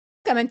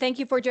Welcome and thank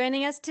you for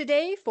joining us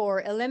today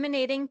for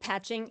Eliminating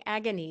Patching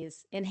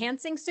Agonies,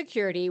 Enhancing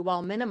Security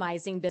While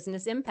Minimizing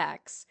Business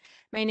Impacts.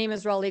 My name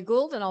is Raleigh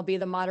Gould and I'll be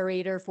the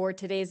moderator for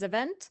today's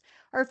event.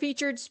 Our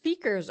featured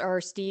speakers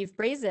are Steve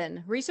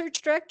Brazen,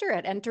 Research Director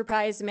at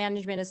Enterprise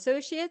Management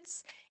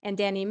Associates, and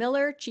Danny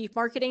Miller, Chief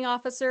Marketing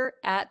Officer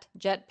at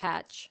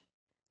JetPatch.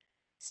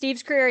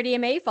 Steve's career at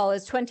EMA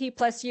follows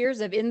 20-plus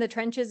years of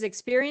in-the-trenches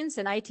experience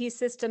in IT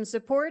system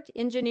support,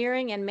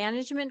 engineering, and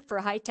management for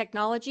high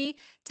technology,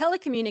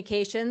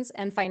 telecommunications,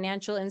 and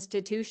financial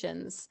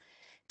institutions.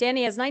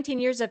 Danny has 19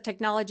 years of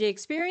technology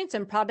experience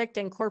in product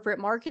and corporate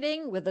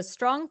marketing with a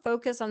strong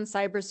focus on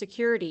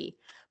cybersecurity.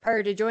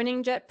 Prior to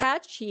joining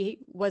JetPatch, he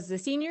was the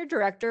Senior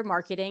Director of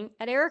Marketing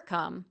at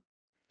Aircom.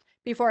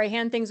 Before I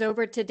hand things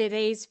over to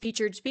today's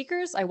featured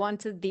speakers, I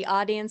wanted the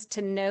audience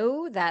to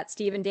know that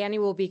Steve and Danny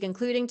will be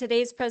concluding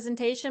today's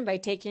presentation by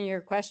taking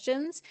your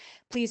questions.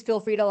 Please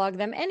feel free to log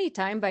them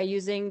anytime by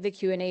using the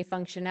Q&A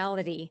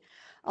functionality.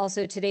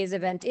 Also, today's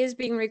event is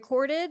being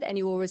recorded and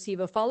you will receive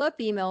a follow-up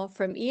email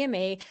from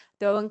EMA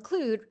that will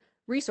include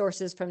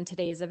resources from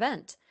today's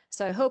event.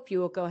 So I hope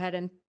you will go ahead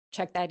and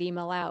check that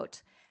email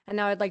out. And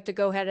now I'd like to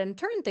go ahead and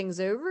turn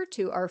things over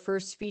to our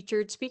first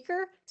featured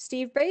speaker,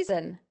 Steve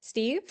Brazen.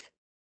 Steve?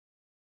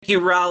 Thank you,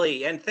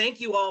 Raleigh, and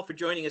thank you all for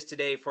joining us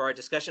today for our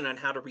discussion on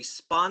how to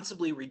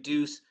responsibly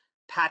reduce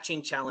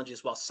patching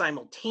challenges while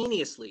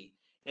simultaneously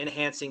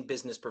enhancing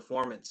business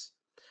performance.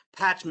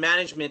 Patch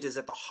management is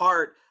at the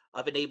heart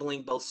of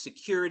enabling both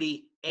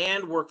security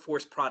and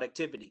workforce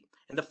productivity.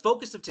 And the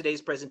focus of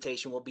today's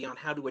presentation will be on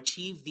how to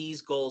achieve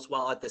these goals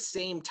while at the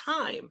same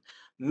time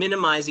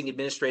minimizing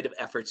administrative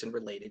efforts and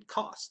related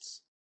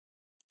costs.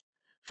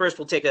 First,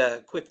 we'll take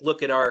a quick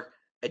look at our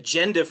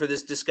agenda for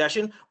this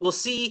discussion.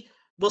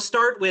 We'll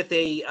start with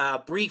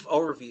a brief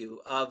overview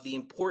of the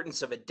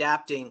importance of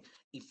adapting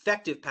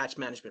effective patch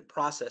management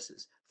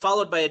processes,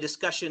 followed by a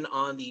discussion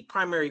on the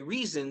primary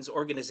reasons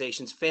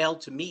organizations fail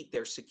to meet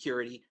their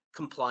security,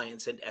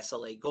 compliance, and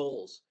SLA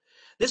goals.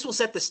 This will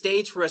set the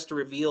stage for us to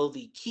reveal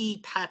the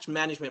key patch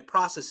management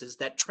processes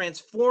that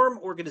transform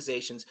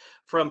organizations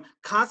from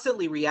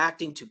constantly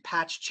reacting to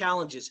patch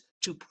challenges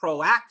to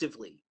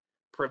proactively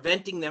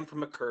preventing them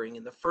from occurring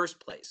in the first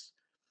place.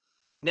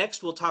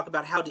 Next, we'll talk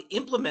about how to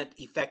implement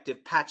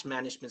effective patch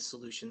management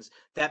solutions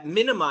that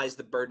minimize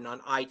the burden on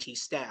IT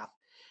staff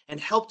and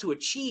help to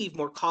achieve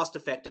more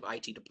cost-effective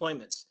IT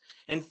deployments.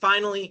 And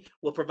finally,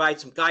 we'll provide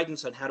some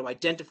guidance on how to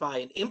identify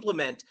and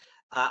implement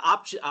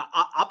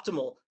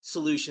optimal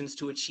solutions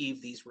to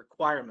achieve these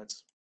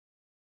requirements.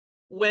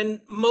 When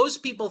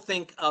most people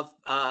think of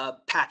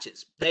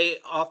patches, they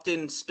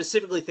often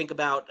specifically think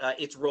about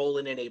its role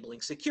in enabling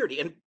security,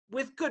 and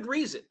with good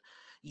reason.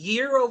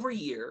 Year over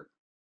year,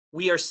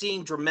 we are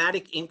seeing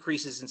dramatic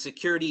increases in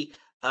security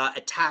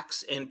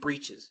attacks and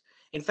breaches.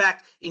 In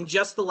fact, in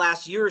just the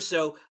last year or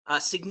so,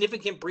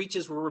 significant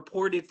breaches were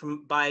reported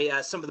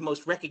by some of the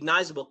most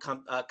recognizable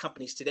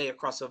companies today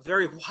across a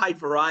very wide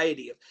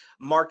variety of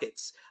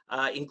markets,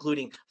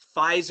 including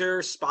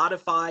Pfizer,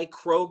 Spotify,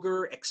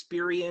 Kroger,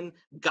 Experian,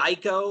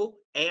 Geico,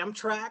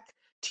 Amtrak,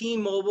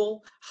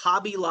 T-Mobile,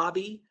 Hobby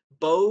Lobby,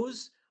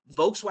 Bose,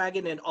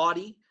 Volkswagen and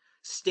Audi,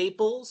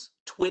 Staples,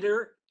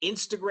 Twitter,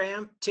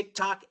 Instagram,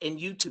 TikTok, and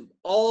YouTube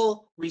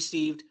all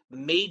received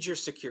major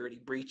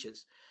security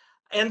breaches.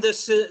 And the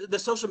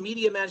social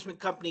media management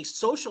company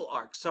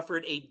SocialArc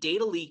suffered a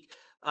data leak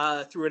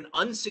through an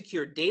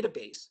unsecured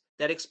database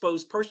that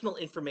exposed personal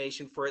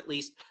information for at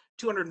least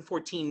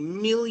 214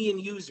 million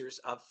users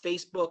of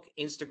Facebook,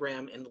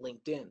 Instagram, and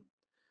LinkedIn.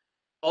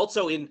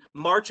 Also in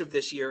March of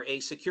this year, a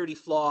security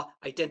flaw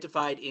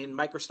identified in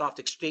Microsoft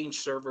Exchange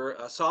Server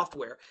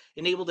software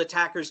enabled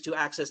attackers to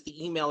access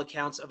the email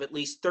accounts of at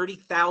least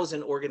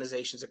 30,000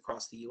 organizations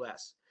across the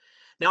US.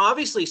 Now,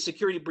 obviously,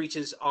 security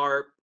breaches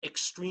are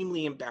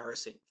extremely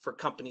embarrassing for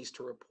companies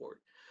to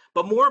report,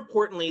 but more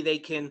importantly, they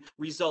can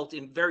result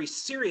in very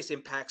serious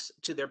impacts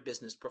to their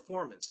business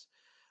performance.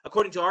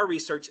 According to our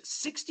research,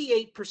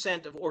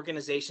 68% of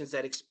organizations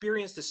that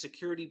experienced a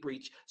security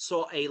breach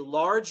saw a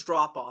large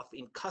drop-off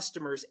in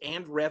customers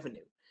and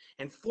revenue,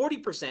 and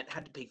 40%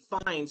 had to pay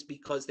fines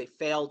because they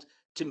failed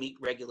to meet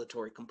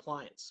regulatory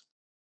compliance.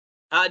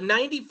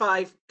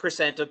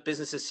 95% of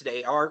businesses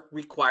today are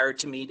required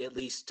to meet at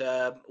least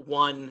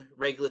one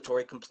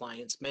regulatory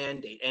compliance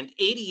mandate, and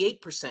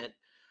 88%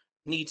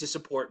 need to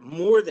support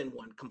more than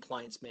one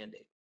compliance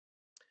mandate.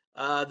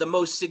 The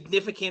most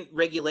significant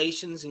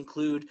regulations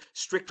include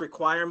strict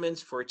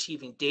requirements for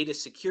achieving data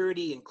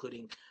security,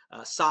 including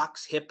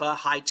SOX, HIPAA,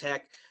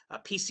 HITECH,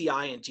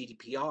 PCI, and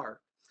GDPR.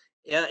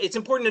 It's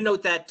important to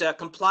note that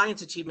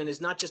compliance achievement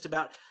is not just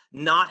about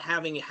not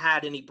having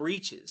had any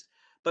breaches,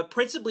 but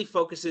principally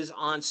focuses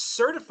on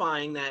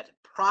certifying that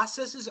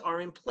processes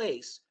are in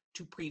place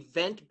to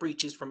prevent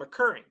breaches from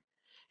occurring.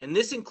 And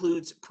this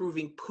includes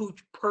proving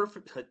proof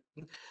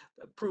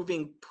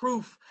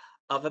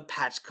of a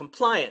patch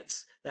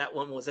compliance. That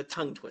one was a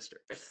tongue twister.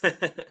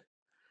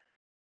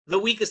 The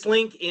weakest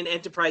link in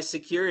enterprise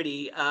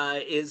security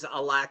is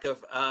a lack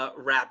of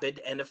rapid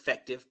and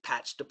effective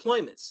patch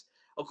deployments.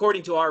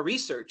 According to our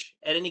research,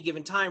 at any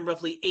given time,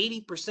 roughly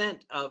 80%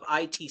 of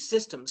IT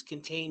systems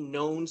contain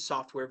known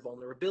software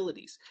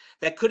vulnerabilities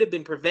that could have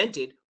been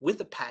prevented with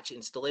a patch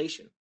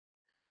installation.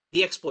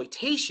 The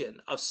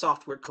exploitation of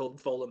software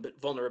code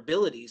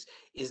vulnerabilities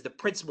is the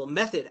principal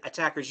method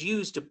attackers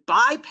use to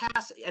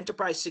bypass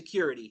enterprise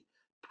security,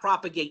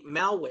 propagate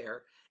malware,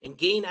 and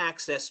gain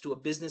access to a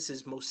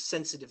business's most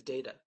sensitive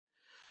data.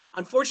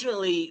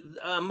 Unfortunately,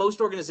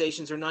 most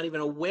organizations are not even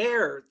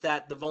aware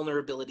that the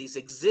vulnerabilities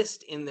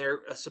exist in their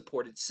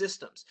supported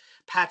systems.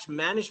 Patch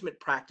management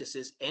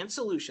practices and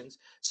solutions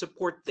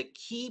support the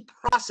key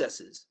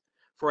processes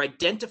for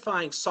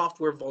identifying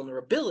software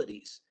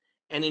vulnerabilities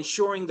and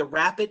ensuring the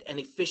rapid and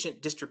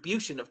efficient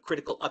distribution of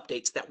critical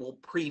updates that will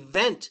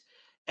prevent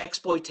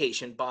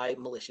exploitation by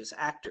malicious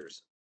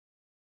actors.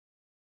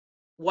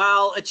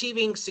 While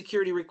achieving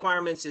security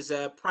requirements is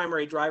a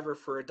primary driver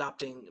for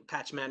adopting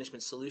patch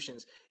management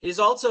solutions, it is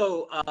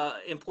also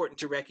important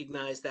to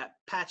recognize that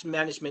patch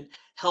management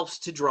helps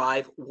to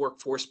drive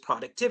workforce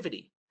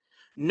productivity.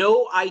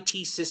 No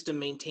IT system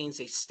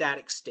maintains a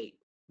static state.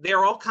 They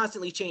are all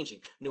constantly changing.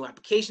 New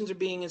applications are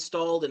being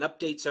installed and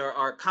updates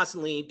are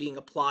constantly being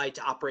applied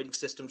to operating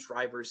systems,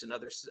 drivers, and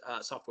other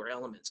software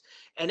elements.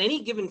 At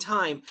any given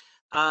time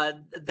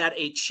that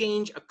a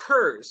change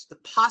occurs, the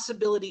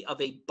possibility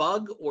of a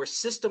bug or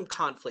system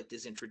conflict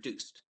is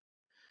introduced.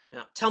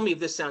 Now, tell me if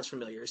this sounds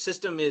familiar. A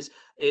system is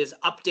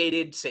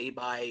updated, say,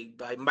 by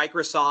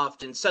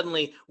Microsoft, and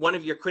suddenly one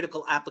of your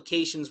critical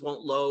applications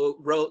won't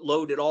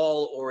load at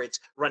all, or it's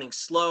running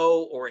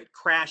slow, or it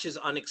crashes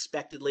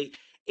unexpectedly.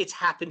 It's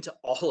happened to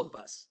all of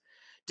us.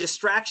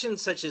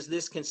 Distractions such as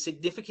this can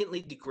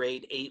significantly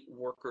degrade a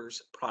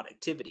worker's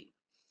productivity.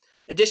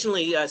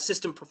 Additionally,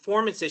 system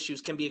performance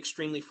issues can be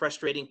extremely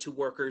frustrating to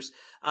workers,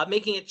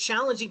 making it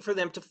challenging for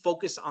them to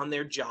focus on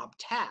their job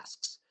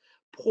tasks.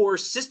 Poor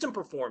system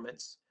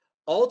performance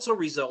also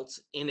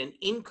results in an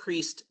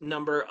increased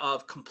number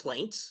of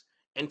complaints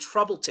and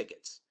trouble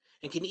tickets,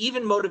 and can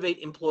even motivate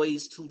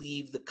employees to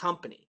leave the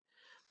company.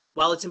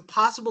 While it's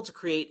impossible to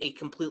create a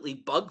completely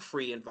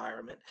bug-free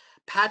environment,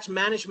 patch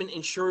management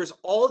ensures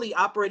all the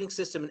operating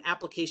system and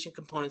application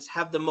components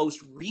have the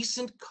most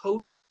recent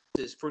code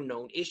for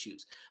known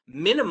issues,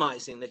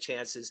 minimizing the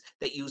chances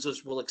that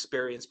users will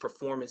experience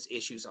performance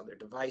issues on their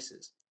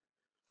devices.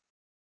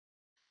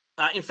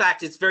 In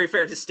fact, it's very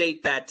fair to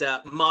state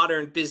that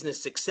modern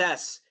business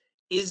success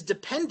is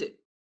dependent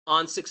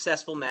on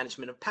successful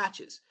management of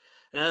patches.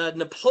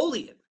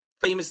 Napoleon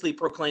famously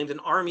proclaimed an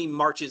army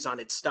marches on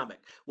its stomach.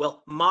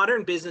 Well,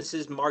 modern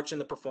businesses march on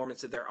the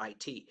performance of their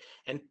IT,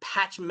 and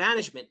patch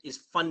management is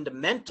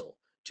fundamental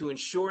to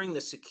ensuring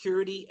the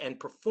security and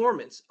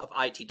performance of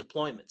IT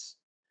deployments.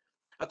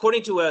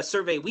 According to a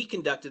survey we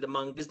conducted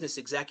among business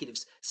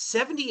executives,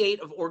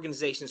 78 of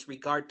organizations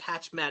regard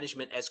patch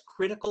management as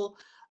critical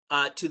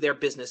to their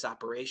business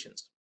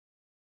operations.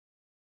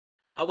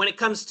 When it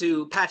comes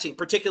to patching,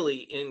 particularly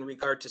in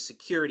regard to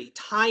security,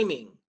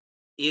 timing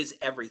is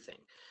everything.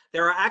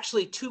 There are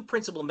actually two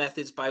principal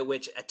methods by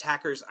which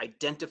attackers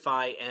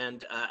identify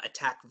and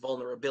attack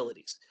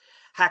vulnerabilities.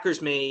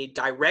 Hackers may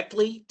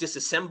directly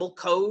disassemble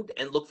code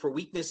and look for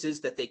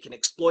weaknesses that they can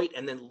exploit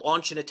and then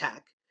launch an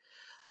attack.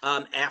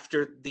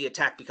 After the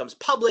attack becomes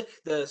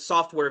public, the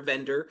software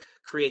vendor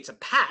creates a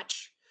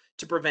patch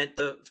to prevent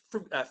the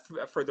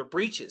further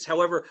breaches.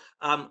 However,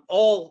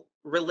 all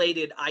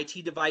related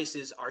IT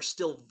devices are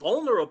still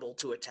vulnerable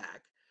to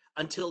attack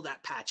until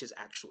that patch is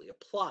actually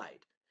applied.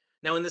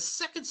 Now, in the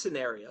second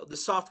scenario, the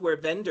software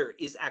vendor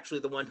is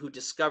actually the one who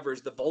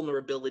discovers the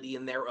vulnerability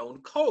in their own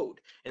code,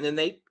 and then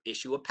they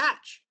issue a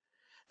patch.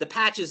 The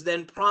patch is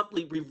then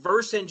promptly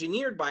reverse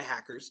engineered by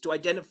hackers to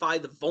identify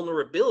the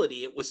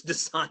vulnerability it was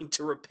designed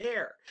to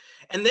repair.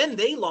 And then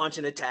they launch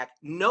an attack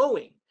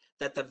knowing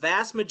that the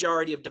vast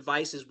majority of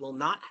devices will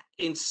not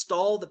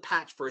install the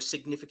patch for a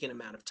significant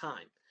amount of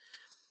time.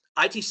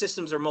 IT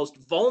systems are most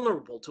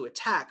vulnerable to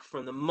attack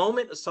from the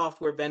moment a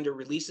software vendor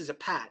releases a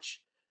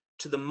patch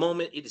to the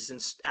moment it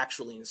is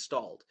actually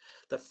installed.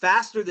 The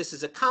faster this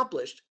is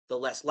accomplished, the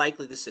less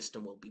likely the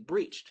system will be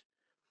breached.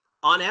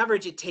 On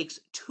average, it takes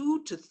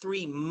 2 to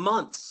 3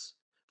 months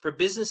for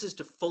businesses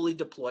to fully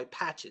deploy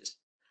patches.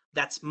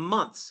 That's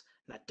months,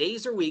 not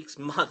days or weeks,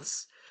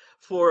 months.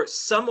 For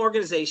some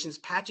organizations,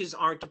 patches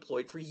aren't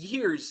deployed for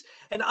years,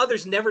 and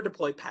others never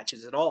deploy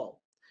patches at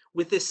all.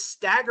 With this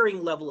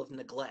staggering level of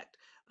neglect,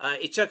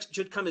 it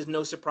should come as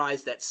no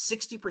surprise that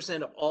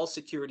 60% of all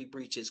security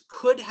breaches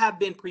could have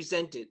been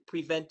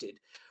prevented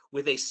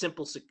with a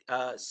simple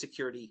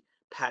security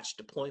patch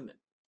deployment.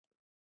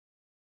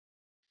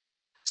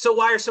 So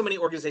why are so many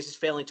organizations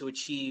failing to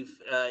achieve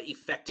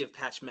effective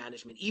patch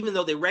management, even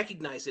though they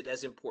recognize it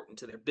as important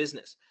to their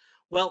business?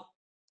 Well,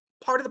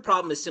 part of the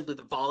problem is simply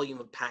the volume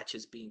of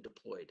patches being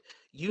deployed.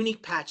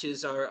 Unique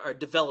patches are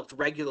developed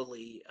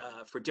regularly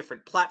for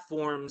different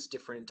platforms,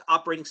 different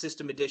operating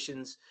system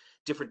editions,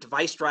 different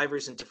device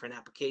drivers, and different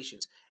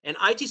applications. And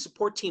IT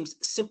support teams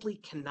simply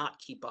cannot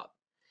keep up.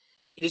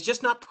 It is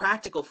just not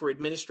practical for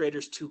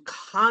administrators to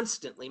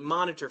constantly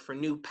monitor for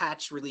new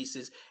patch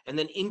releases and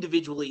then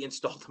individually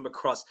install them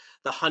across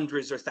the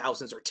hundreds or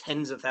thousands or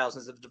tens of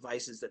thousands of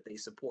devices that they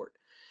support.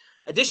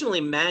 Additionally,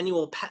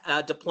 manual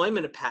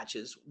deployment of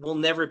patches will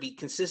never be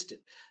consistent.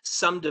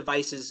 Some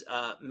devices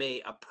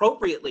may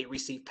appropriately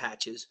receive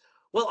patches,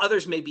 while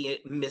others may be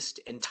missed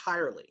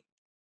entirely.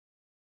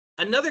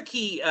 Another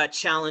key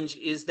challenge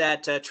is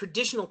that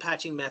traditional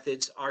patching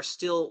methods are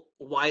still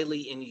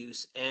widely in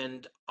use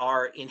and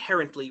are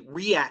inherently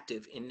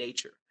reactive in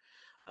nature.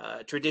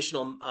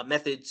 Traditional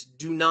methods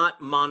do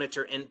not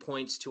monitor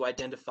endpoints to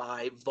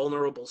identify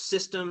vulnerable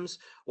systems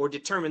or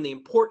determine the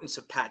importance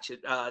of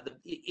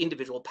the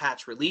individual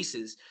patch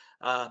releases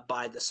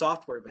by the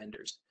software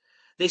vendors.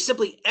 They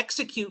simply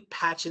execute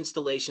patch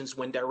installations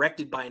when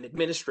directed by an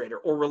administrator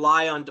or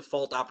rely on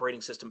default operating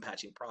system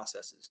patching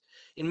processes.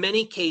 In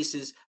many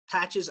cases,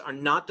 patches are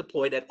not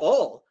deployed at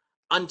all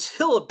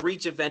until a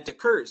breach event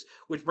occurs,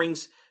 which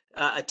brings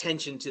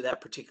attention to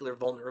that particular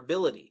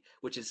vulnerability,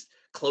 which is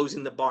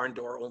closing the barn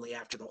door only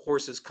after the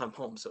horses come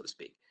home, so to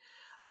speak.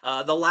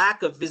 The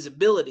lack of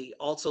visibility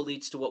also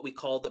leads to what we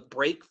call the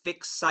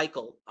break-fix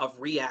cycle of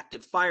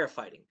reactive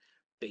firefighting.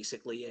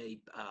 Basically,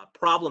 a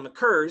problem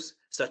occurs,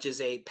 such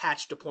as a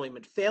patch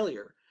deployment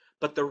failure,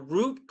 but the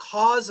root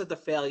cause of the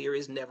failure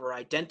is never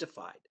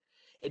identified.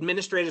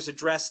 Administrators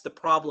address the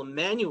problem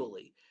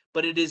manually,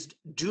 but it is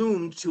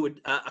doomed to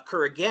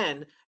occur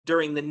again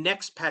during the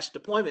next patch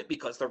deployment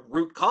because the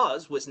root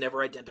cause was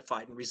never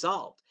identified and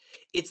resolved.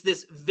 It's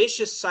this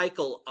vicious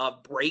cycle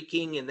of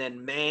breaking and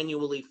then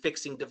manually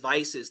fixing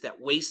devices that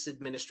wastes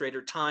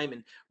administrator time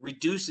and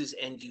reduces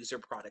end user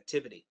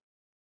productivity.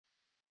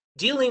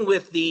 Dealing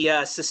with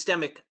the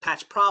systemic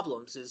patch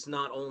problems is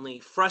not only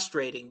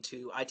frustrating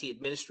to IT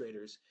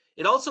administrators,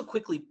 it also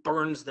quickly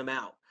burns them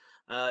out.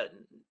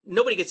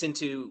 Nobody gets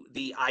into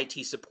the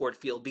IT support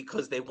field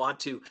because they want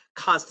to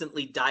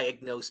constantly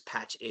diagnose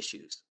patch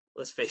issues.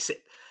 Let's face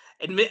it.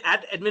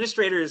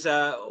 Administrators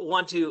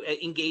want to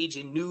engage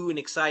in new and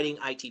exciting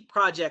IT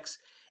projects,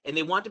 and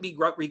they want to be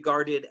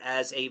regarded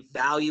as a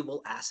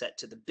valuable asset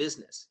to the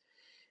business.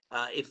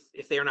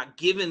 If they are not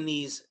given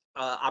these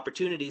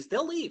opportunities,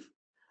 they'll leave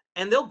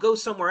and they'll go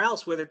somewhere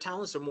else where their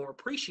talents are more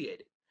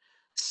appreciated.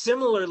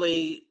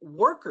 Similarly,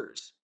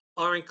 workers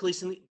are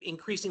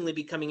increasingly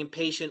becoming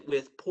impatient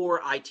with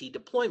poor IT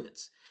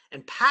deployments,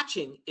 and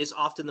patching is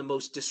often the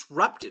most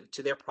disruptive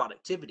to their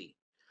productivity.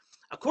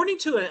 According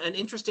to an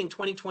interesting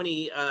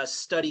 2020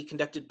 study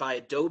conducted by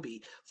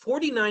Adobe,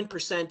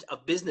 49%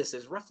 of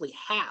businesses, roughly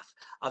half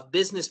of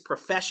business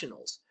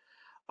professionals,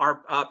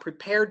 are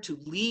prepared to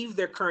leave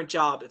their current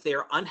job if they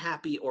are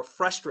unhappy or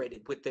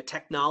frustrated with the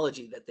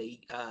technology that they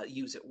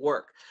use at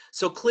work.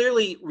 So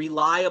clearly,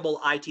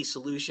 reliable IT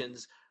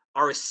solutions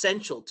are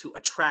essential to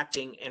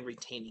attracting and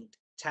retaining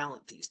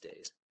talent these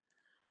days.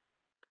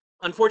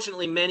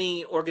 Unfortunately,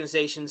 many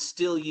organizations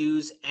still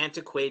use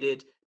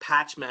antiquated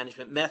patch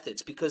management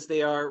methods because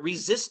they are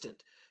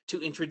resistant to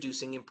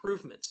introducing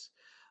improvements.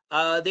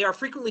 They are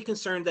frequently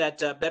concerned that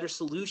better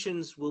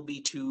solutions will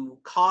be too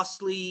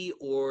costly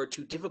or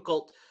too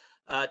difficult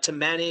to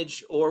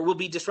manage, or will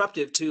be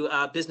disruptive to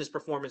business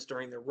performance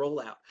during their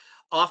rollout.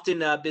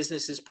 Often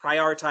businesses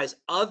prioritize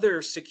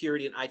other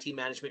security and IT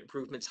management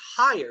improvements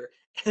higher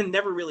and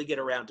never really get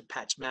around to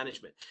patch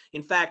management.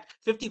 In fact,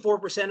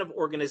 54% of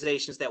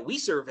organizations that we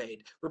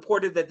surveyed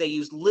reported that they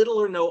use little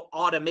or no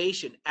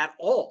automation at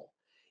all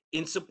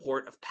in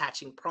support of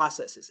patching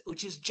processes,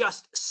 which is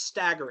just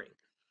staggering.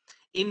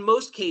 In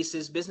most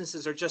cases,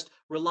 businesses are just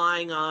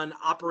relying on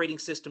operating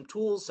system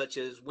tools such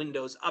as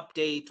Windows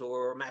Update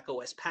or Mac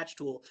OS Patch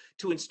Tool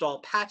to install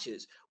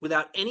patches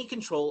without any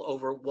control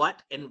over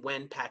what and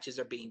when patches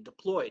are being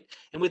deployed,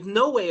 and with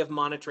no way of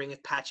monitoring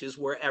if patches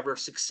were ever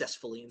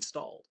successfully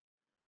installed.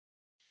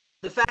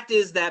 The fact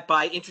is that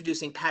by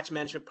introducing patch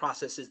management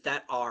processes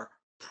that are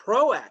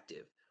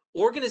proactive,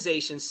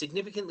 organizations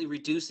significantly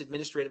reduce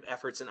administrative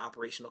efforts and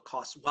operational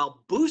costs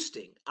while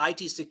boosting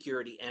IT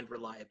security and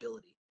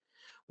reliability.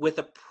 With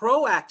a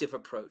proactive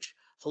approach,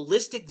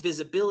 holistic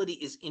visibility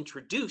is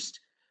introduced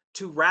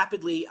to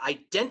rapidly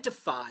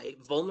identify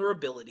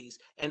vulnerabilities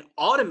and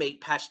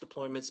automate patch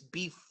deployments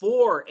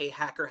before a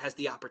hacker has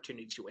the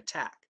opportunity to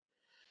attack.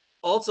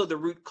 Also, the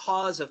root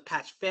cause of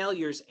patch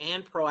failures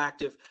and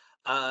proactive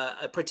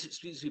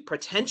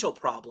potential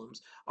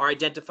problems are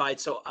identified,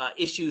 so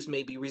issues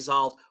may be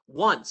resolved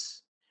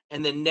once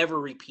and then never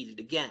repeated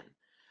again.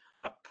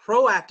 A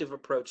proactive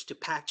approach to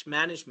patch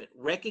management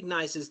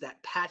recognizes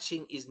that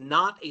patching is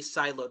not a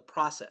siloed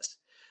process,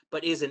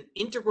 but is an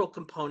integral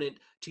component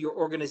to your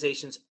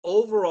organization's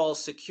overall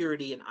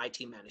security and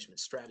IT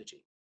management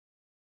strategy.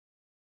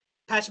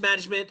 Patch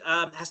management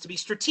has to be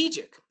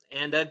strategic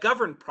and a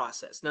governed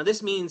process. Now,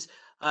 this means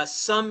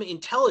some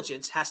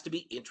intelligence has to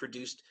be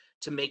introduced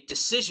to make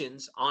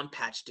decisions on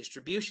patch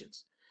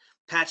distributions.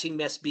 Patching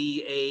must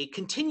be a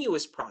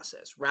continuous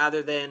process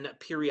rather than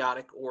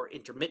periodic or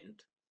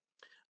intermittent.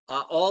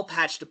 All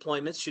patch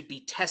deployments should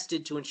be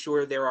tested to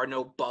ensure there are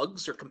no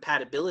bugs or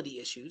compatibility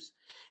issues,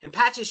 and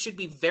patches should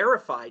be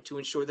verified to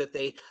ensure that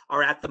they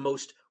are at the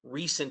most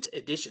recent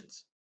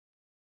additions.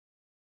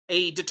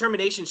 A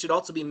determination should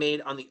also be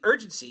made on the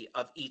urgency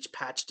of each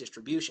patch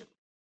distribution.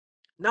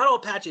 Not all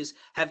patches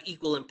have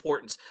equal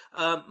importance.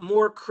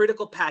 More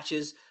critical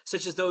patches,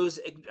 such as those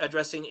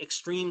addressing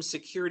extreme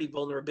security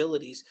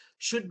vulnerabilities,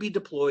 should be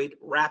deployed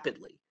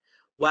rapidly,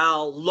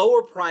 while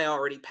lower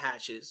priority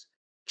patches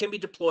can be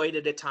deployed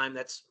at a time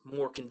that's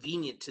more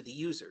convenient to the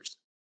users.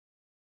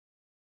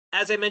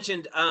 As I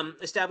mentioned,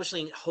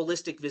 establishing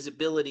holistic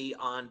visibility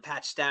on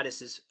patch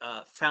status is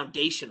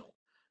foundational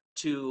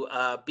to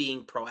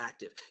being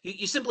proactive.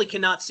 You simply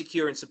cannot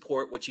secure and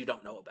support what you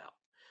don't know about.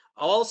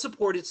 All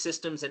supported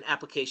systems and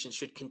applications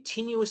should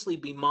continuously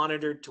be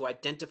monitored to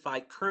identify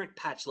current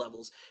patch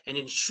levels and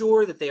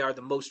ensure that they are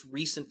the most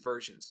recent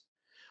versions.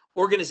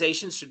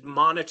 Organizations should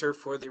monitor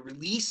for the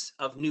release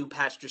of new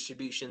patch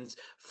distributions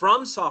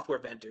from software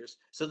vendors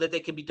so that they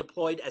can be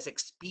deployed as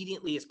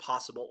expediently as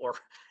possible or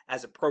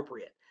as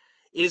appropriate.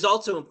 It is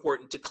also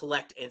important to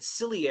collect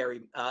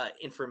ancillary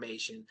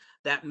information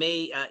that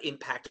may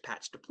impact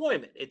patch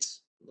deployment.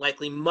 It's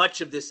likely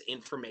much of this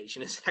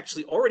information is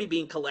actually already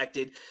being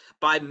collected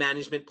by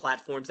management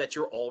platforms that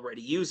you're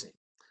already using.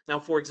 Now,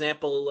 for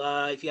example,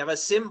 if you have a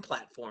SIM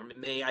platform, it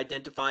may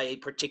identify a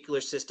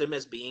particular system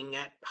as being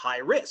at high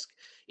risk,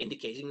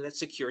 indicating that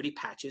security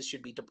patches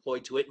should be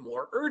deployed to it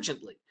more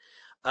urgently.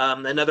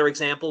 Another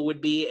example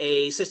would be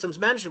a systems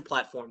management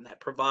platform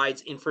that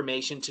provides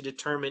information to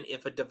determine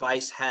if a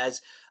device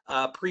has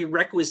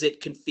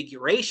prerequisite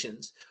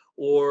configurations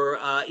or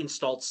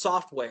installed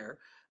software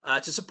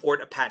to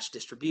support a patch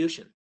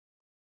distribution.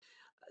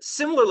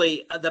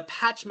 Similarly, the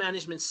patch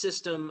management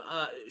system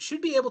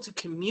should be able to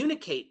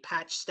communicate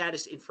patch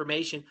status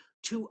information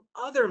to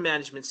other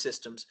management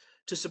systems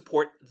to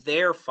support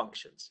their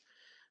functions.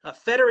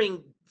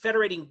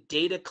 Federating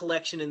data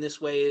collection in this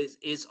way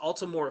is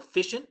also more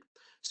efficient,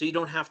 so you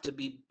don't have to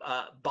be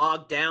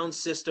bogged down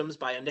systems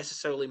by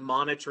unnecessarily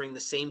monitoring the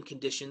same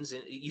conditions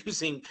and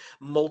using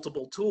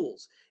multiple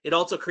tools. It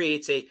also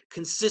creates a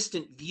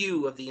consistent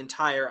view of the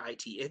entire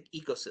IT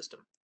ecosystem.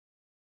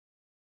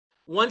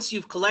 Once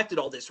you've collected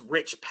all this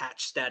rich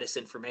patch status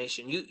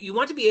information, you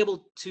want to be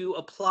able to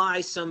apply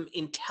some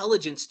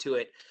intelligence to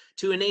it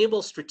to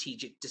enable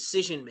strategic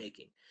decision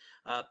making.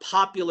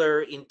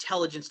 Popular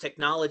intelligence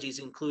technologies,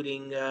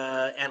 including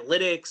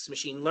analytics,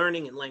 machine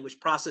learning, and language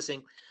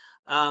processing,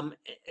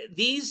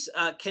 these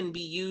can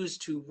be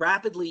used to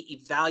rapidly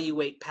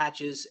evaluate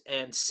patches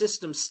and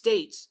system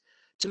states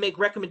to make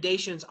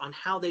recommendations on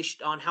how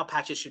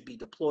patches should be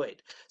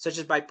deployed, such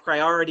as by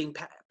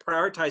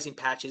prioritizing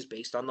patches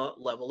based on the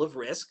level of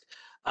risk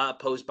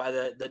posed by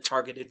the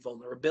targeted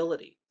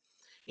vulnerability.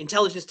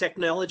 Intelligence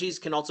technologies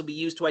can also be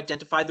used to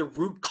identify the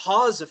root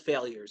cause of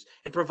failures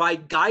and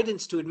provide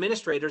guidance to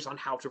administrators on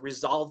how to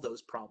resolve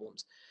those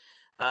problems,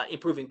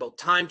 improving both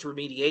time to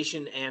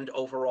remediation and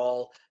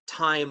overall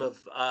uptime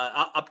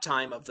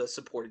of the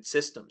supported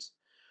systems.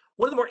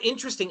 One of the more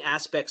interesting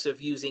aspects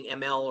of using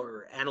ML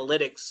or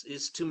analytics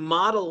is to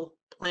model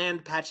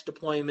planned patch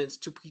deployments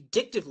to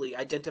predictively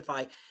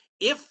identify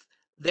if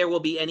there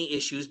will be any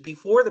issues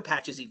before the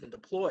patch is even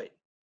deployed.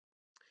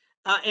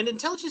 And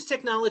intelligence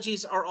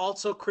technologies are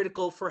also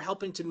critical for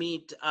helping to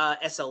meet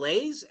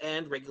SLAs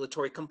and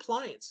regulatory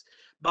compliance.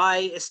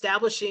 By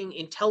establishing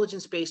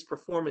intelligence-based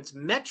performance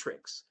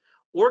metrics,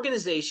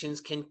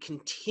 organizations can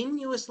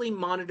continuously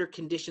monitor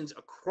conditions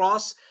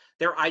across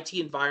their IT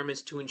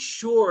environments to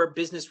ensure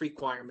business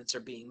requirements are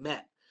being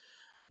met.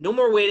 No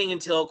more waiting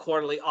until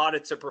quarterly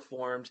audits are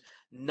performed.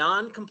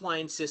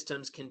 Non-compliant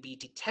systems can be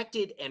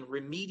detected and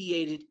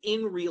remediated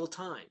in real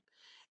time.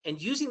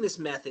 And using this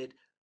method,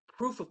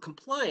 proof of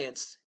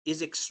compliance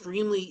is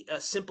extremely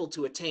simple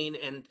to attain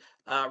and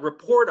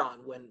report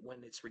on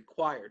when it's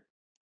required.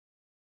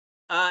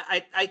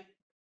 I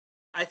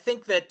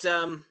think that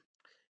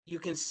you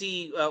can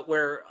see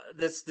where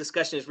this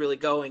discussion is really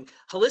going.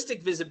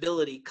 Holistic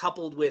visibility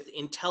coupled with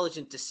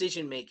intelligent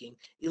decision making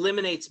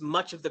eliminates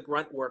much of the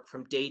grunt work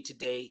from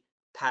day-to-day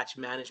patch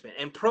management,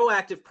 and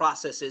proactive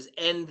processes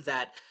end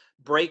that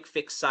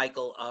break-fix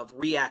cycle of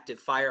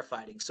reactive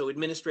firefighting. So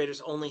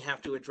administrators only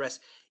have to address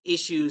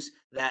issues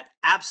that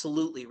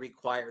absolutely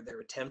require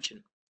their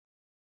attention.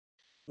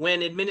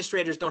 When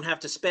administrators don't have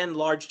to spend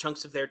large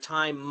chunks of their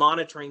time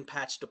monitoring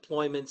patch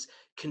deployments,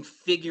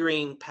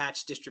 configuring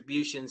patch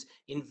distributions,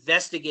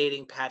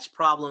 investigating patch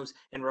problems,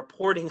 and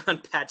reporting on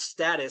patch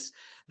status,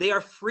 they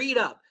are freed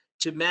up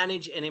to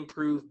manage and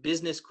improve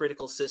business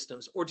critical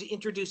systems or to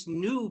introduce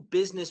new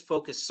business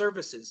focused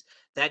services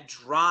that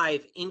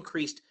drive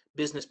increased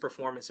business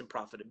performance and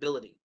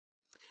profitability.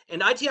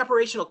 And IT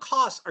operational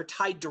costs are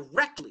tied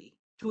directly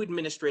to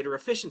administrator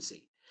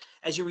efficiency.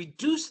 As you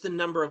reduce the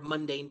number of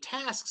mundane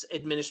tasks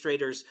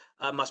administrators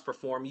must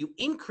perform, you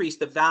increase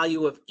the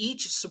value of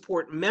each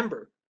support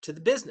member to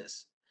the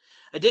business.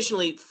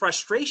 Additionally,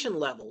 frustration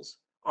levels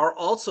are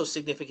also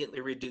significantly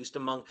reduced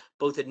among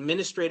both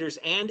administrators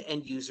and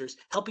end users,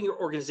 helping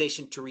your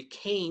organization to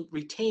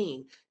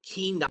retain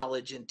key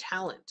knowledge and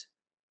talent.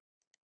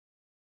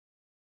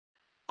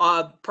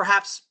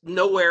 Perhaps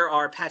nowhere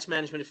are patch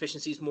management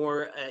efficiencies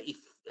more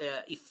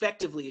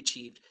effectively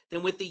achieved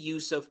than with the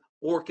use of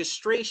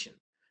orchestration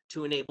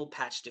to enable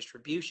patch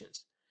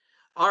distributions.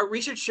 Our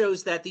research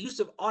shows that the use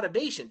of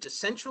automation to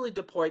centrally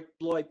deploy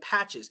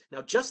patches,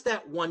 now just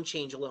that one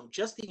change alone,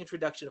 just the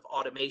introduction of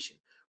automation,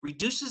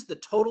 reduces the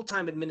total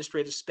time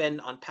administrators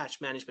spend on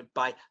patch management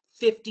by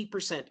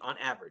 50% on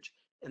average.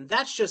 And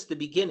that's just the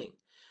beginning.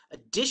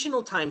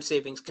 Additional time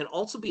savings can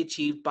also be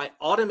achieved by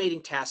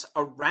automating tasks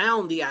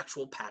around the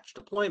actual patch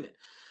deployment.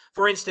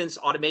 For instance,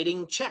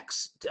 automating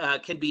checks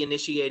can be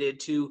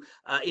initiated to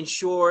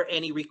ensure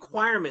any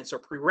requirements or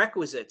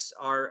prerequisites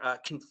are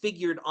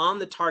configured on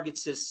the target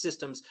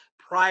systems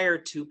prior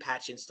to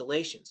patch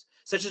installations,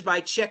 such as by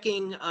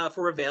checking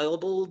for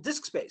available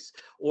disk space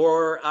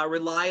or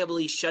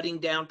reliably shutting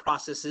down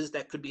processes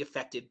that could be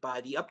affected by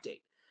the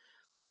update.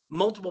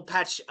 Multiple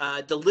patch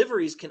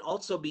deliveries can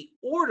also be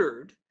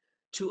ordered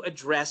to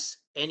address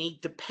any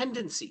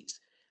dependencies,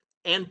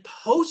 and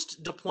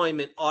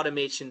post-deployment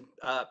automation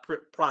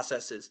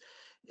processes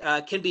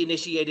can be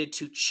initiated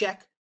to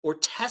check or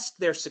test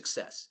their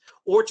success,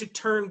 or to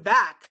turn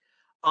back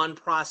on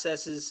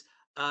processes,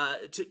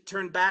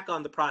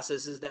 the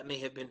processes that may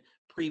have been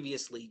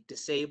previously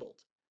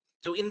disabled.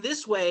 So in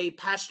this way,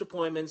 patch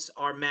deployments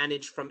are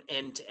managed from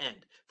end to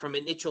end, from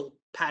initial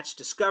patch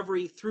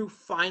discovery through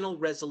final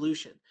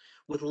resolution,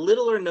 with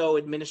little or no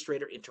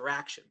administrator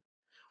interaction.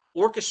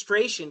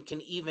 Orchestration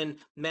can even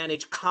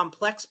manage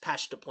complex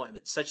patch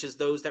deployments, such as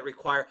those that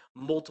require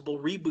multiple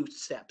reboot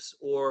steps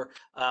or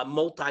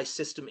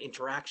multi-system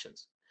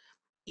interactions.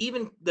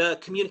 Even the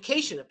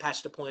communication of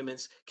patch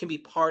deployments can be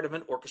part of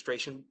an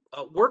orchestration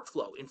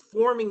workflow,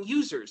 informing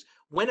users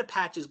when a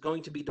patch is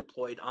going to be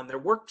deployed on their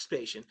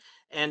workstation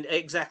and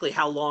exactly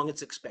how long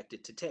it's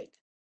expected to take.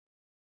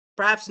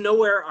 Perhaps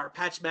nowhere are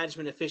patch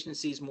management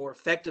efficiencies more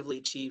effectively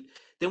achieved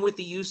than with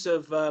the use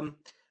of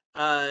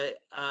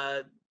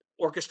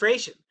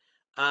orchestration.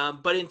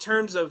 But in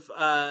terms of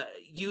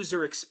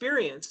user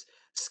experience,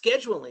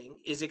 scheduling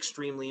is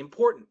extremely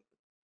important.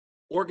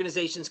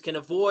 Organizations can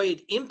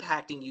avoid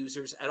impacting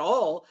users at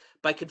all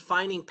by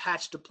confining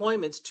patch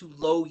deployments to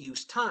low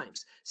use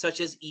times, such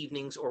as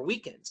evenings or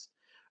weekends.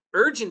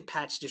 Urgent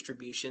patch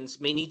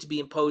distributions may need to be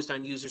imposed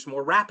on users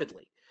more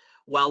rapidly,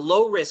 while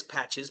low-risk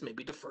patches may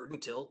be deferred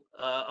until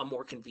a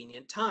more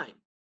convenient time.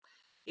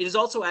 It is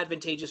also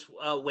advantageous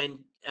when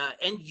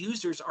end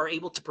users are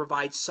able to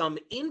provide some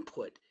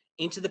input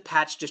into the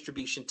patch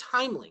distribution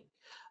timeline,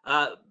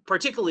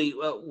 particularly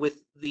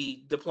with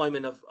the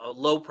deployment of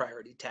low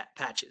priority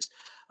patches.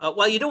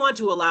 While you don't want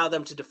to allow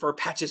them to defer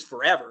patches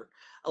forever,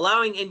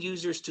 allowing end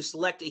users to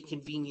select a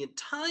convenient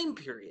time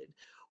period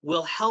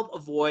will help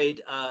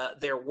avoid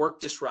their work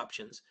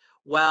disruptions,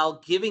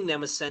 while giving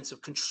them a sense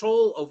of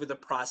control over the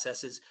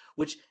processes,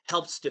 which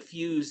helps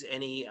diffuse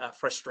any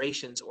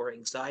frustrations or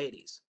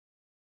anxieties.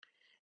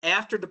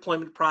 After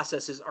deployment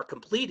processes are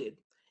completed,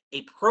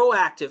 a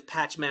proactive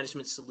patch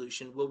management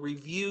solution will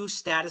review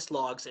status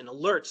logs and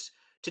alerts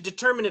to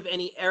determine if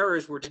any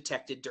errors were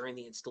detected during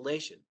the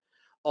installation.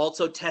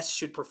 Also, tests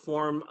should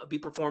be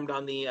performed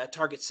on the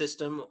target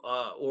system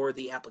or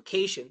the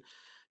application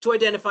to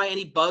identify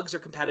any bugs or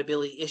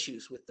compatibility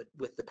issues with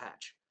the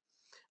patch.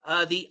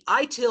 The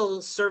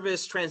ITIL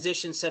service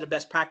transition set of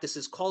best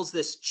practices calls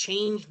this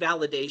change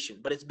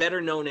validation, but it's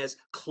better known as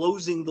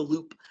closing the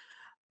loop,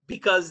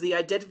 because the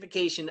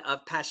identification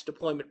of patch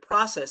deployment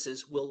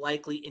processes will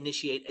likely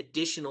initiate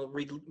additional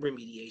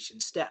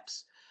remediation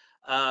steps.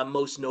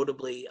 Most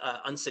notably,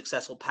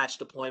 unsuccessful patch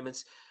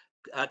deployments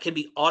can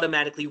be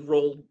automatically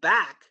rolled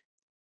back,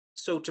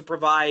 so to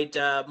provide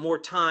more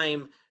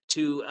time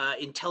to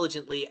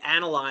intelligently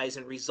analyze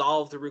and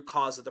resolve the root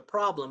cause of the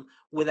problem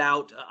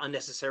without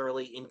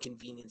unnecessarily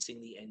inconveniencing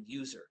the end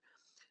user.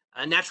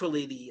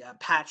 Naturally, the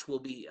patch will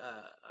be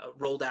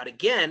rolled out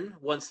again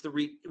once the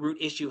root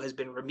issue has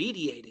been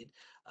remediated,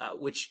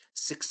 which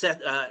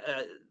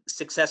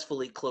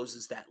successfully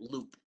closes that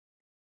loop.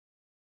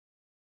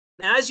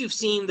 Now, as you've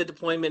seen, the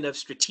deployment of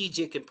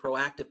strategic and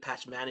proactive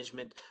patch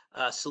management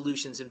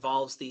solutions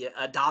involves the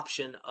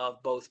adoption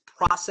of both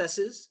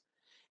processes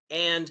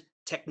and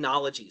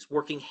technologies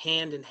working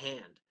hand in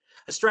hand.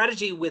 A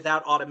strategy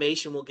without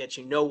automation will get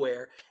you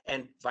nowhere,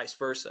 and vice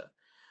versa.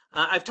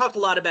 I've talked a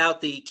lot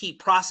about the key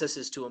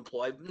processes to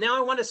employ. Now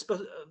I want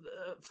to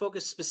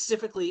focus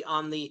specifically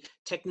on the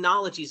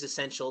technologies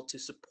essential to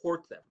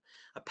support them.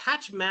 A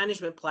patch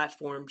management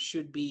platform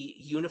should be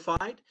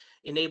unified,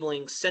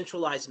 enabling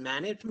centralized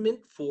management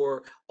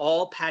for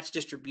all patch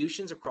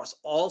distributions across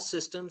all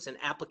systems and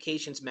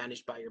applications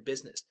managed by your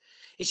business.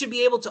 It should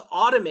be able to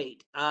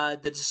automate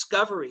the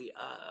discovery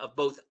of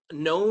both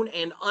known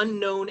and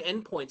unknown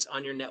endpoints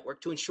on your network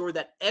to ensure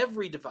that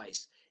every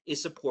device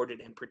is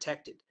supported and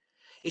protected.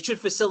 It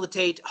should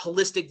facilitate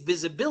holistic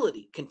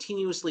visibility,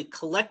 continuously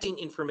collecting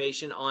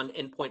information on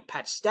endpoint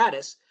patch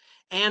status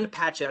and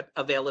patch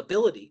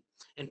availability,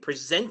 and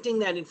presenting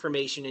that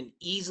information in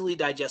easily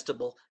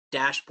digestible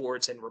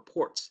dashboards and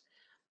reports.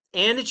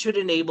 And it should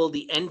enable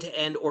the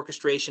end-to-end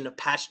orchestration of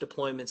patch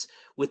deployments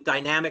with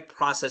dynamic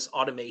process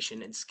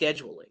automation and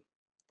scheduling.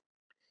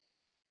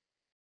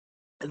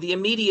 The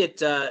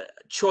immediate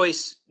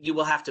choice you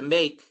will have to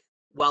make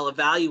while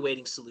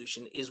evaluating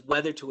solution is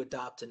whether to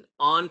adopt an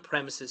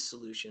on-premises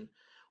solution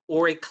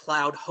or a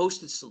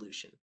cloud-hosted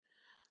solution.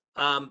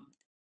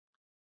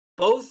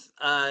 Both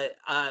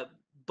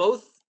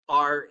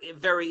are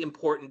very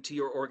important to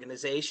your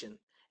organization,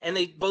 and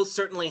they both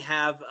certainly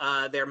have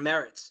their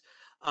merits.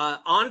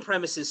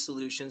 On-premises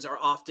solutions are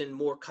often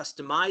more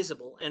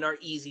customizable and are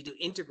easy to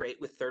integrate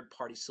with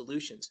third-party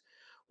solutions,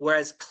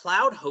 whereas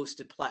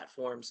cloud-hosted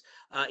platforms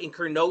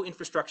incur no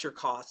infrastructure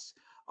costs,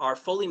 are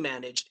fully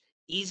managed,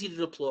 easy to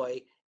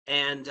deploy,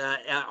 and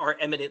are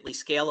eminently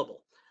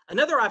scalable.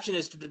 Another option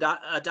is to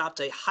adopt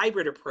a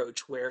hybrid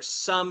approach where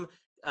some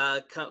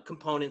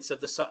components of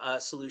the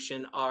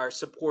solution are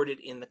supported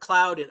in the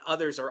cloud and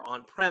others are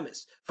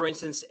on-premise. For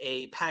instance,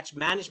 a patch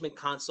management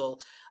console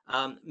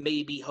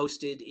may be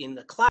hosted in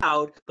the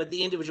cloud, but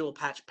the individual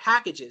patch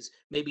packages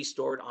may be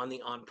stored on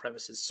the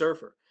on-premises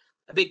server.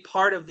 A big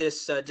part of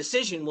this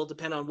decision will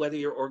depend on where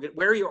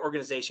your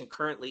organization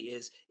currently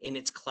is in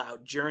its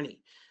cloud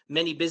journey.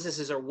 Many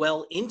businesses are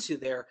well into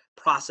their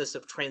process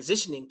of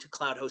transitioning to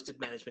cloud-hosted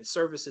management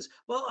services,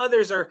 while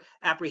others are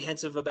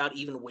apprehensive about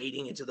even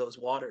wading into those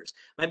waters.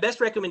 My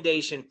best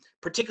recommendation,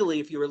 particularly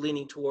if you are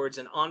leaning towards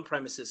an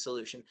on-premises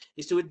solution,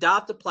 is to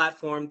adopt a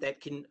platform that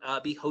can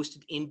be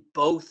hosted in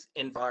both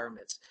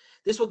environments.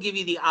 This will give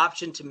you the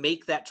option to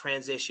make that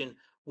transition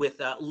with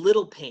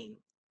little pain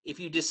if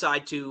you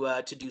decide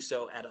to do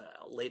so at a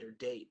later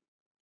date.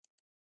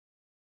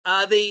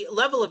 The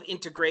level of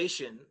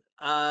integration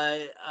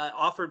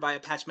offered by a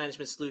patch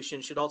management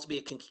solution should also be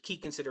a key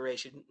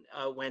consideration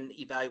when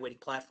evaluating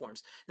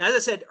platforms. Now, as I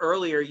said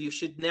earlier, you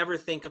should never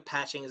think of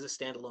patching as a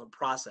standalone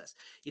process.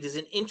 It is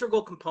an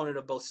integral component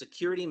of both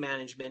security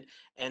management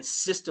and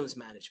systems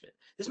management.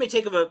 This may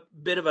take a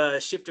bit of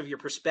a shift of your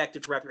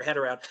perspective to wrap your head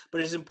around,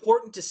 but it is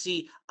important to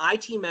see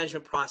IT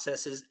management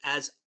processes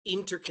as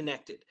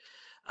interconnected.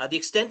 The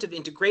extent of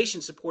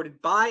integration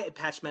supported by a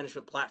patch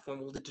management platform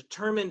will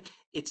determine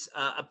its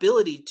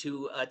ability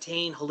to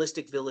attain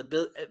holistic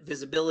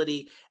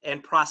visibility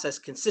and process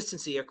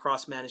consistency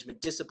across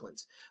management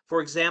disciplines. For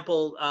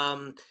example,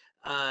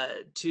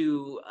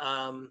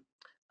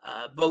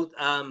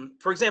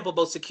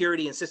 both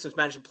security and systems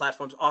management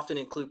platforms often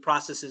include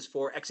processes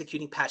for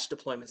executing patch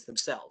deployments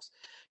themselves.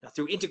 Now,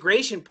 through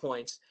integration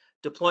points,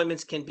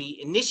 deployments can be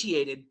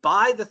initiated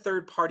by the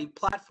third-party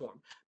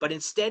platform, but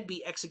instead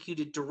be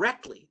executed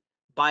directly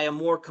by a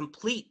more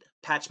complete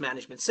patch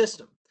management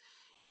system.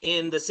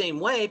 In the same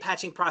way,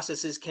 patching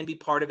processes can be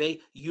part of a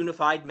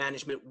unified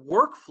management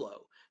workflow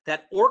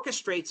that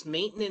orchestrates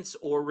maintenance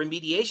or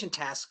remediation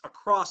tasks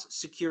across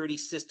security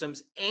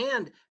systems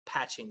and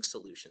patching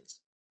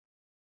solutions.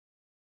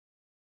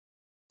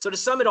 So to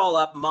sum it all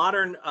up,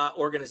 modern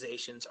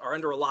organizations are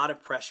under a lot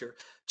of pressure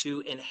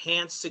to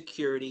enhance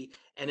security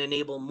and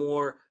enable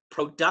more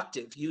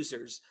productive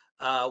users,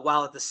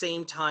 while at the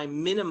same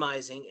time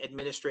minimizing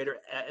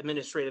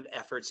administrative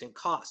efforts and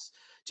costs.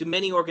 To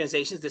many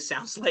organizations, this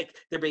sounds like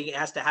they're being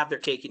asked to have their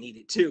cake and eat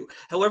it too.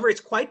 However,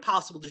 it's quite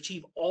possible to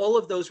achieve all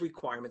of those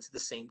requirements at the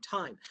same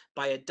time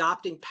by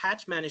adopting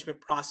patch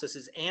management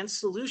processes and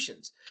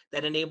solutions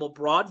that enable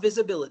broad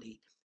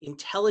visibility,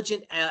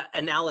 intelligent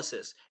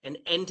analysis, and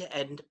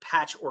end-to-end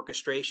patch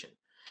orchestration.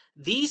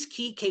 These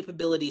key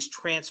capabilities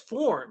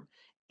transform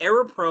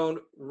error-prone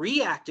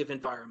reactive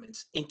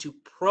environments into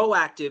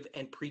proactive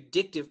and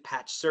predictive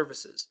patch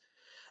services.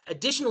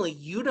 Additionally,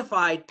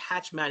 unified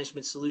patch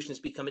management solutions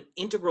become an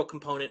integral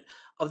component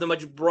of the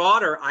much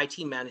broader IT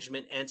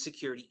management and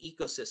security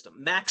ecosystem,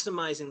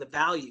 maximizing the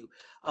value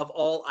of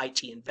all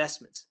IT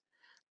investments.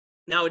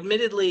 Now,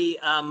 admittedly,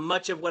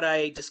 much of what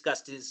I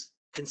discussed is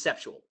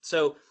conceptual.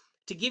 So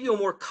to give you a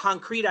more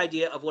concrete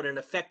idea of what an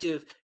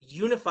effective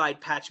unified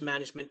patch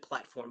management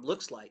platform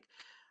looks like,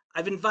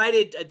 I've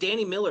invited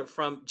Danny Miller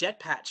from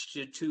JetPatch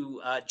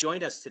to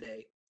join us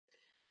today.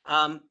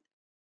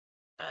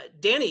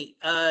 Danny,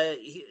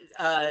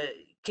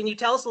 can you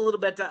tell us a little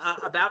bit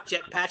about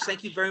JetPatch?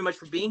 Thank you very much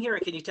for being here.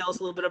 And can you tell us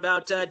a little bit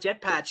about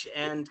JetPatch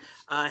and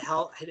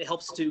how it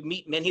helps to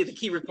meet many of the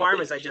key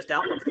requirements I just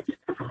outlined?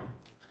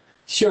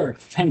 Sure.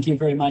 Thank you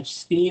very much,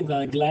 Steve.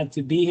 Glad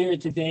to be here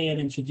today and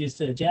introduce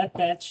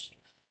JetPatch.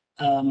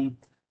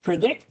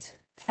 Predict,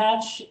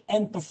 patch,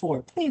 and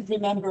perform. Please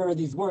remember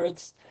these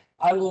words.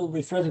 I will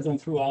refer to them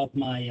throughout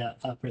my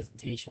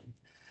presentation.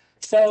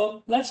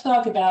 So let's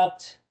talk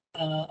about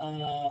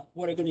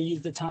what are going to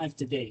use the time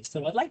today.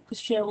 So I'd like to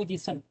share with you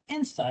some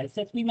insights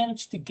that we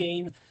managed to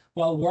gain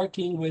while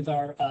working with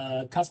our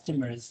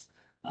customers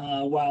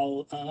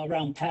while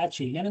around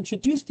patching, and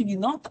introduce to you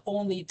not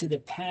only to the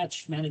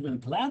patch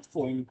management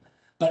platform,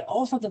 but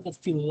also to the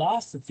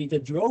philosophy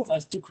that drove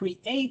us to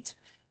create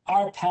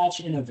our patch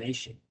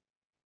innovation.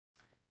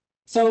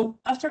 So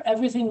after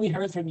everything we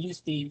heard from you,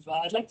 Steve,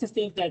 I'd like to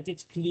think that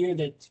it's clear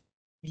that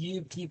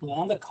you people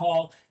on the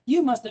call,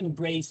 you must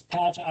embrace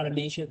patch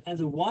automation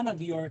as one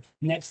of your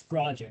next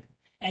project,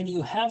 and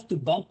you have to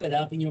bump it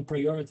up in your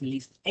priority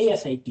list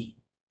ASAP.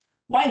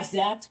 Why is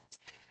that?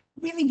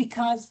 Really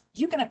because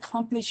you can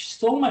accomplish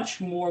so much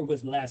more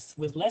with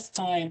less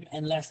time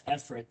and less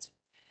effort.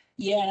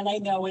 Yeah, and I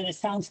know, and it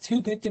sounds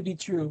too good to be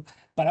true,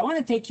 but I want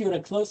to take you a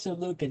closer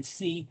look and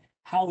see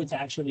how it's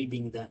actually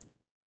being done.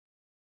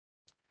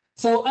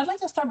 So I'd like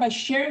to start by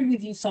sharing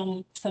with you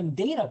some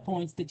data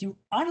points that you're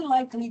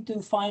unlikely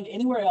to find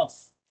anywhere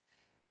else.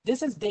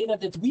 This is data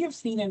that we have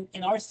seen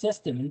in our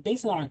system and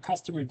based on our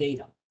customer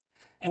data.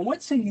 And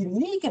what's so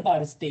unique about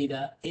this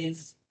data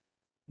is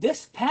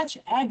this patch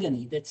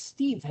agony that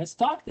Steve has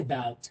talked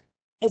about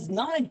is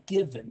not a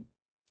given.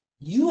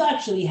 You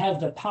actually have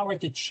the power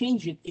to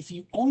change it if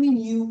you only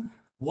knew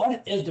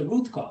what is the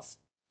root cause.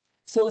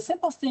 So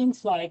simple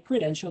things like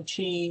credential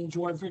change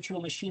or a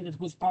virtual machine that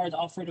was powered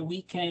off for the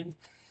weekend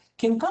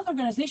can cause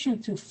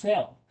organizations to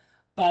fail,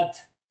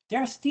 but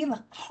they're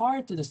still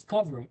hard to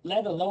discover,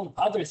 let alone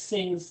other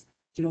things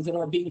that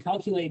are being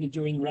calculated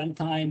during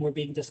runtime or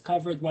being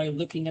discovered while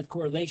looking at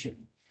correlation.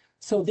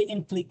 So the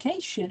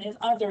implication is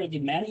either the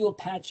manual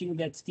patching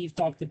that Steve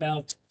talked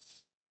about,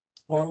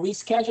 or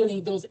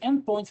rescheduling those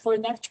endpoints for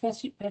the next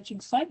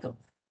patching cycle,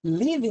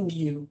 leaving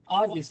you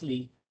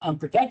obviously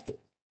unprotected.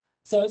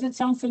 So does it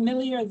sound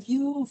familiar? If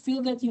you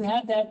feel that you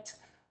had that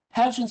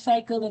patching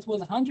cycle that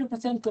was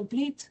 100%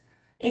 complete,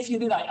 if you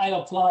did, I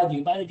applaud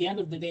you. But at the end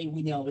of the day,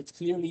 we know it's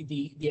clearly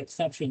the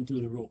exception to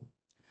the rule,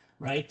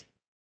 right?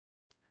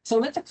 So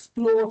let's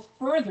explore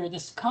further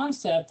this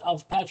concept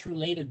of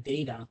patch-related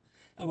data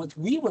and what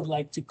we would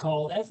like to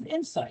call as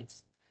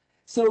insights.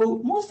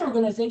 So most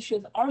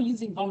organizations are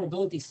using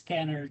vulnerability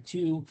scanner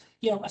to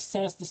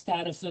assess the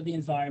status of the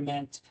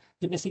environment,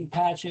 the missing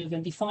patches,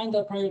 and define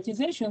the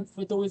prioritization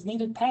for those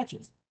needed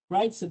patches,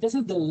 right? So this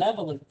is the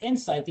level of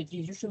insight that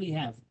you usually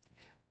have.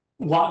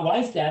 Why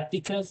is that?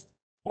 Because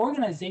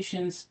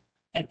organizations,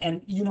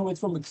 and you know it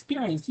from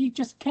experience, you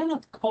just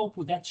cannot cope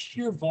with that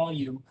sheer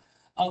volume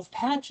of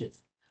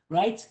patches,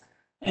 right?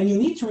 And you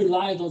need to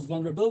rely on those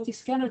vulnerability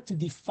scanners to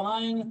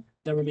define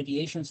the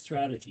remediation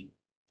strategy.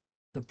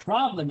 The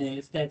problem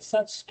is that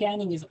such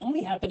scanning is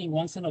only happening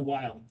once in a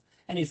while,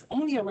 and it's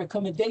only a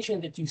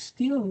recommendation that you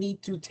still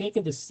need to take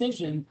a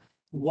decision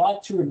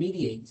what to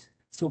remediate.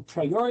 So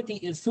priority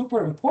is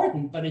super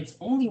important, but it's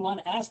only one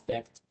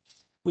aspect,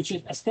 which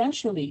is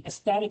essentially a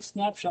static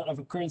snapshot of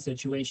a current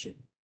situation.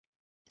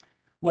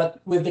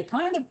 With the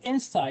kind of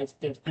insights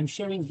that I'm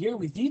sharing here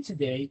with you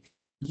today,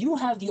 you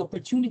have the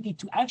opportunity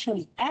to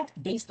actually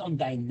act based on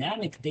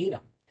dynamic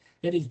data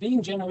that is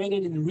being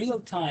generated in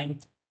real time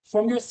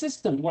from your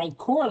system while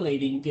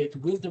correlating it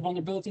with the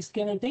vulnerability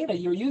scanner data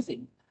you're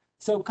using.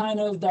 So kind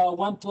of the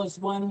 1 +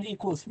 1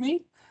 =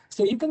 3.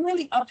 So you can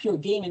really up your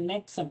game and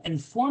make some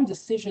informed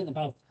decision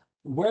about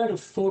where to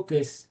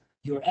focus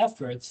your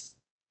efforts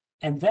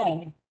and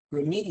then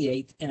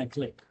remediate in a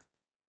click.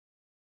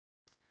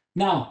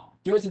 Now,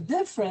 there is a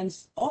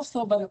difference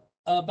also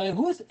by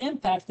who's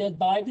impacted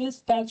by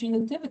this patching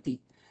activity.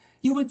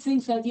 You would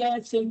think that, yeah,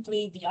 it's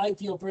simply the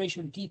IT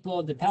operation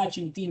people, the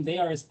patching team, they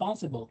are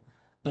responsible.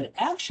 But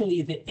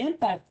actually, the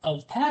impact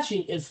of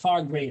patching is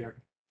far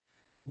greater.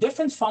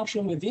 Different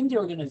functions within the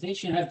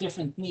organization have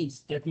different needs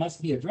that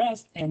must be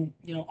addressed. And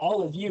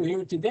all of you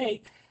here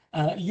today,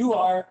 you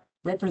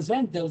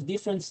represent those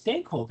different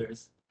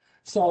stakeholders.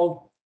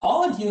 So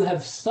all of you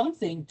have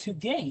something to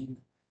gain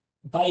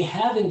by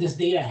having this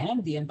data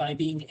handy and by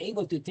being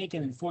able to take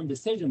an informed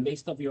decision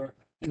based on your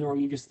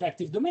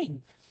respective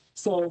domain.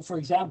 So, for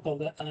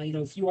example,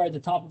 if you are at the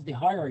top of the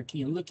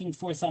hierarchy and looking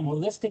for some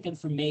holistic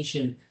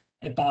information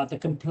about the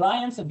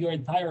compliance of your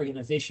entire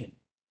organization,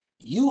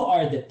 you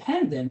are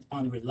dependent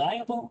on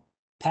reliable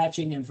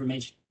patching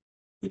information.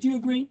 Would you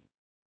agree?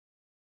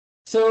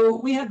 So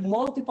we had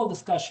multiple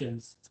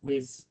discussions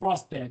with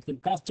prospects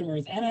and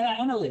customers and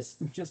analysts,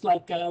 just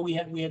like we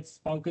had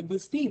spoken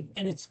with Steve.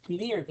 And it's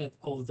clear that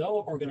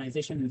although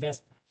organizations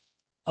invest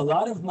a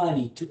lot of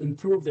money to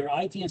improve their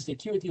IT and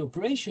security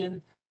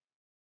operation,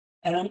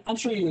 and I'm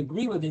sure you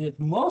agree with it, that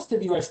most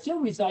of you are still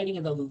residing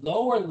at the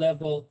lower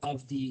level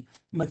of the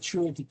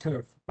maturity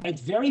curve, right?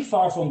 Very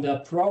far from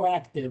the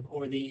proactive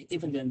or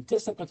even the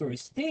anticipatory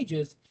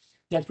stages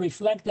that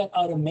reflect that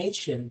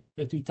automation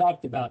that we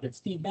talked about, that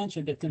Steve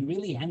mentioned, that can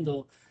really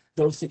handle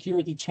those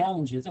security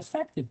challenges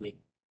effectively.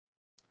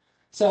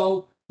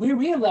 So we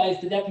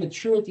realized that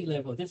maturity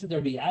level, this is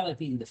the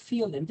reality in the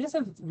field, and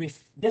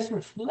this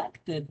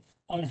reflected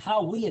on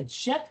how we at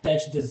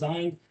JetPatch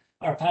designed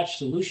our patch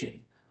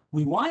solution.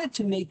 We wanted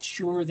to make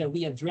sure that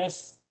we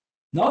address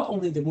not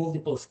only the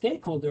multiple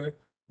stakeholder,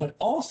 but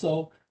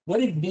also what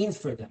it means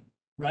for them,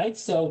 right?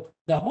 So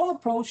the whole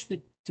approach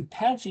to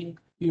patching,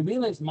 we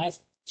realized might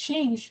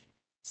change.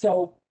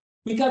 So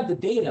we got the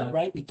data,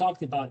 right? We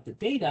talked about the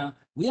data.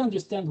 We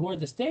understand who are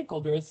the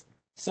stakeholders.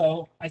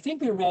 So I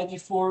think we're ready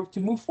to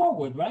move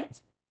forward, right?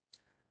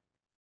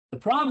 The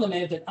problem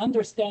is that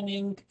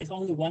understanding is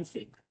only one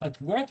thing,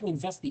 but where to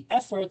invest the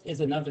effort is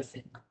another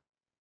thing.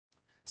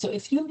 So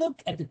if you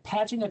look at the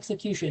patching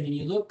execution and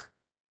you look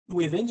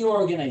within your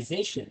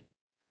organization,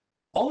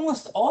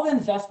 almost all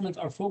investments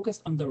are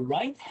focused on the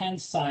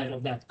right-hand side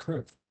of that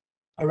curve,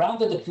 around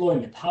the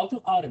deployment, how to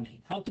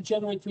automate, how to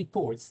generate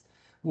reports,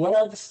 what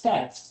are the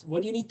stats,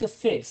 what do you need to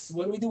fix,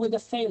 what do we do with the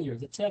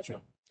failures, etc.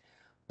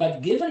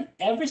 But given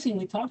everything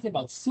we talked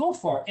about so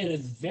far, it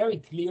is very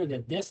clear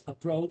that this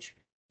approach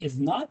is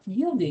not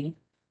yielding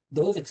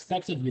those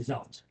expected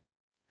results.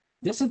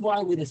 This is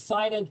why we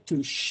decided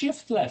to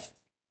shift left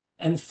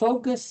and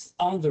focus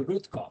on the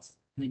root cause.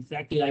 And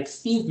exactly like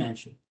Steve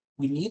mentioned,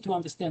 we need to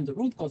understand the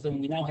root cause, and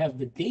we now have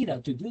the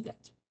data to do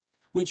that.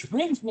 Which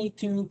brings me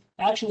to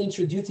actually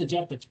introduce the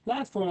JetPatch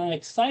platform. I'm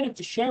excited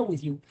to share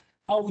with you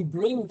how we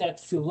bring that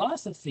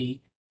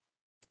philosophy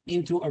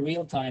into a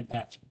real-time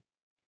patching.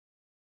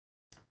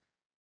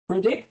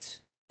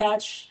 Predict,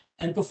 patch,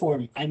 and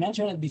perform. I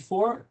mentioned it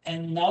before,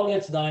 and now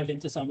let's dive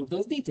into some of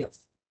those details.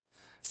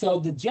 So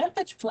the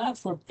JetPatch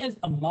platform is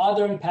a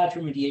modern patch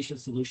remediation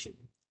solution.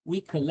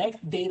 We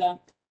collect data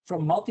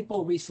from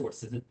multiple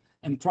resources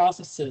and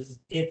processes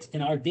it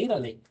in our data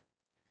lake.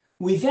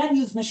 We then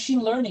use machine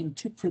learning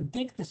to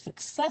predict the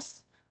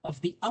success of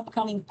the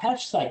upcoming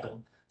patch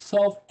cycle,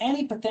 solve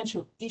any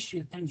potential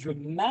issues, and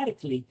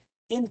dramatically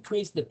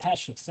increase the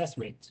patch success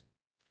rate.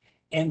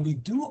 And we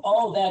do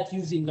all that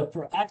using the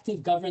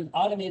proactive, governed,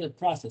 automated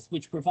process,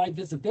 which provides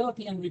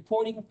visibility and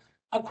reporting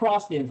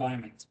across the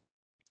environment.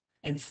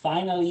 And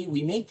finally,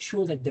 we make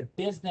sure that the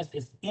business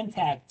is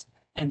intact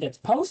and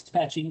that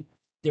post-patching,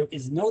 there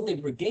is no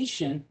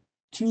degradation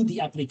to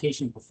the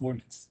application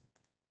performance.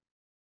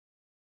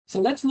 So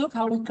let's look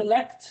how we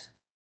collect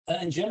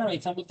and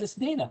generate some of this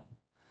data.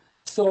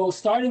 So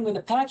starting with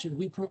the patches,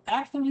 we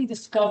proactively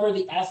discover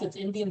the assets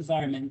in the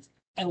environment,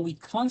 and we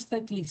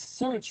constantly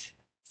search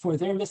for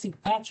their missing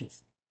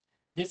patches.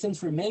 This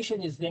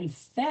information is then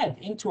fed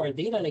into our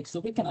data lake so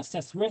we can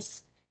assess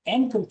risks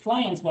and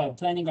compliance while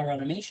planning our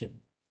automation.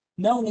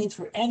 No need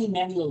for any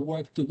manual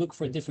work to look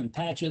for different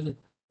patches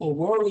or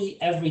worry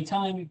every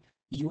time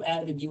you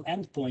add a new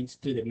endpoint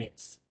to the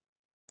mix.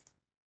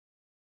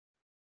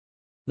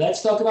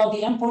 Let's talk about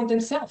the endpoint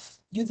itself.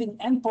 Using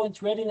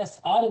endpoint readiness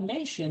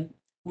automation,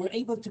 we're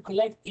able to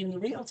collect in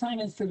real-time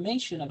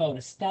information about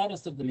the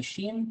status of the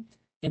machine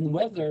and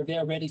whether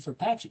they're ready for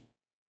patching.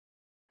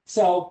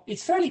 So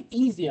it's fairly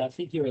easy, I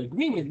think you'll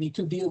agree with me,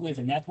 to deal with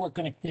a network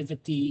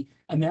connectivity,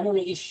 a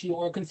memory issue,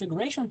 or a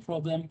configuration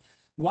problem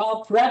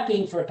while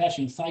prepping for a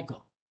patching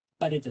cycle.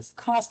 But it is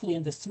costly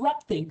and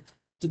disrupting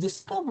to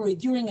discovery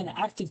during an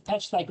active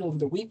patch cycle over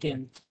the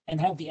weekend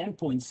and have the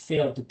endpoints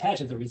fail to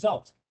patch as a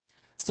result.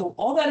 So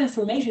all that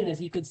information,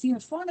 as you can see in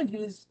front of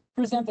you, is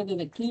presented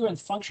in a clear and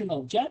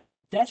functional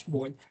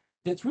dashboard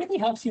that really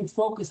helps you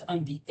focus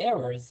on the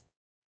errors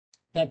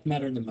that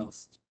matter the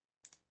most.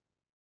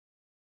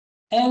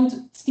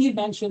 And Steve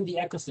mentioned the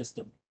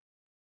ecosystem.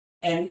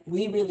 And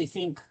we really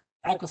think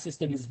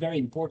ecosystem is very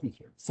important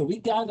here. So we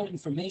gather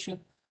information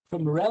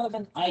from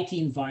relevant IT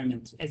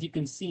environments, as you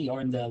can see,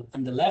 or on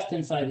the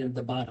left-hand side at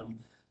the bottom,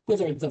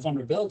 whether it's the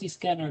vulnerability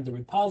scanner, the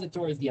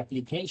repositories, the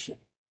application.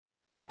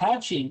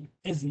 Patching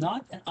is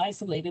not an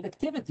isolated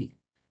activity.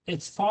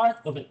 It's part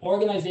of an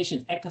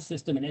organization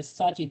ecosystem, and as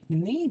such, it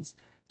needs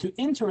to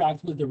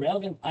interact with the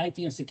relevant IT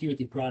and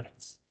security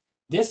products.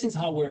 This is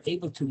how we're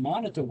able to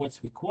monitor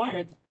what's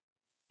required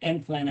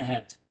and plan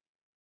ahead.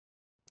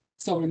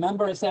 So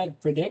remember I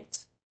said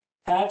predict,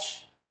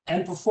 patch,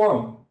 and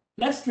perform.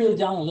 Let's drill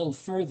down a little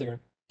further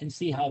and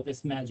see how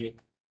this magic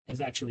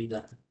is actually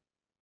done.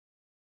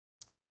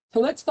 So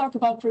let's talk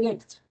about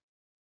predict.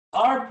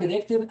 Our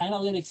predictive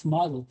analytics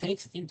model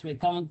takes into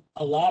account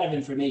a lot of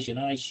information,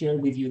 and I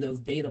shared with you those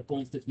data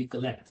points that we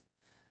collect.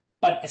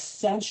 But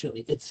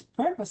essentially, its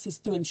purpose is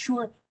to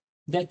ensure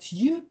that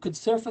you could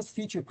surface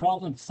future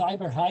problems,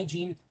 cyber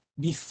hygiene,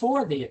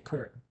 before they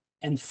occur,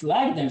 and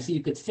flag them so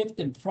you could fix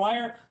them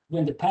prior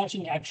when the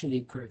patching actually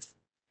occurs.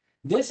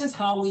 This is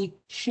how we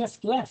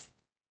shift left,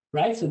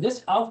 right? So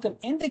this outcome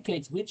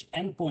indicates which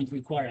endpoints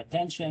require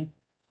attention,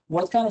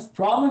 what kind of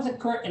problems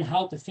occur, and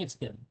how to fix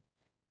them.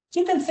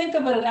 You can think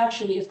of it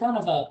actually as kind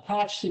of a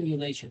patch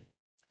simulation.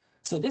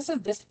 So this is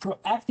this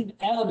proactive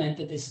element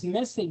that is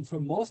missing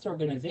from most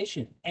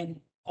organizations and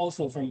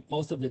also from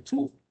most of the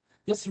tools.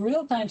 This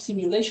real-time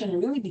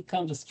simulation really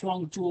becomes a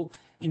strong tool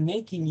in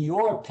making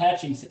your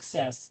patching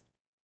successful.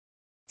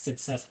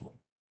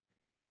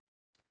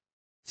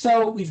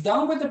 So we've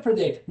done with the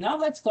predict. Now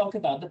let's talk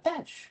about the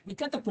patch. We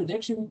got the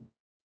prediction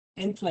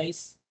in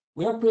place.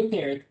 We're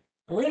prepared.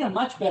 We're in a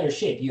much better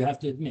shape, you have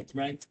to admit,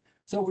 right?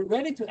 So we're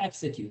ready to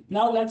execute.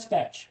 Now let's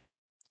patch.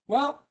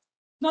 Well,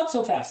 not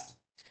so fast.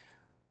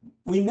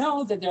 We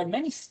know that there are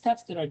many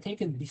steps that are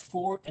taken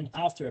before and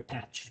after a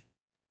patch.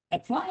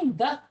 Applying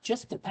that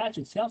just the patch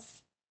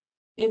itself,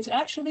 it's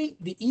actually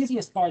the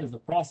easiest part of the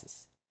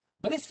process.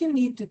 But if you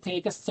need to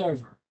take a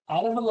server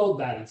out of a load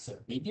balancer,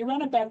 maybe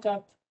run a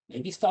backup,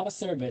 maybe stop a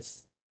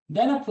service,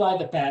 then apply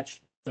the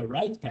patch, the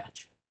right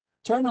patch,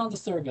 turn on the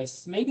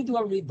service, maybe do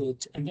a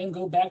reboot, and then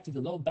go back to the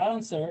load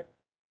balancer,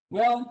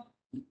 well,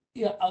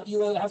 yeah, you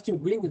will have to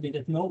agree with me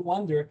that no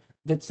wonder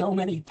that so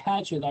many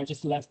patches are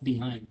just left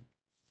behind.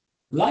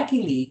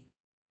 Luckily,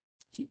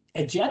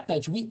 At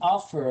JetPatch, we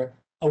offer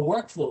a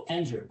workflow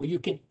engine where you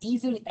can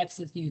easily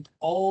execute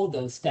all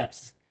those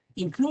steps,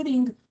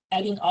 including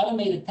adding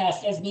automated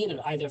tasks as needed,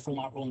 either from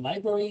our own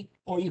library,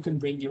 or you can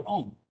bring your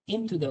own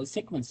into those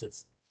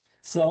sequences.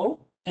 So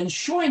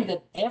ensuring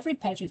that every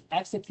patch is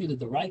executed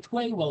the right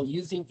way while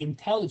using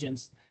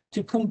intelligence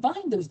to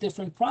combine those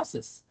different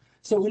processes.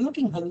 So we're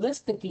looking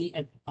holistically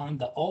at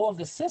all of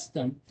the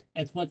system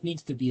at what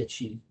needs to be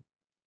achieved.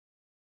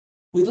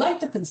 We'd like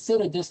to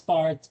consider this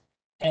part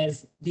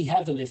as the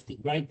heavy lifting,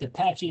 right? The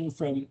patching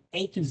from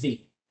A to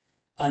Z.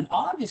 And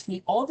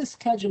obviously, all the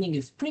scheduling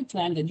is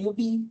pre-planned and will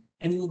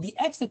be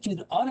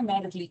executed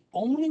automatically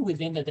only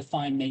within the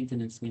defined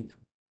maintenance window.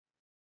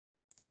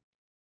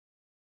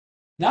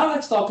 Now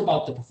let's talk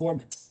about the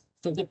performance.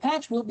 So the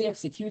patch will be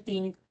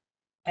executing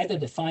at a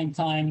defined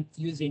time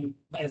using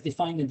as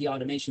defined in the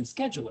automation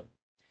scheduler.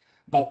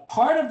 But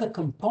part of the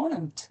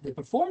component, the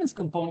performance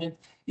component,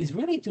 is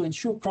really to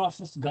ensure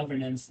process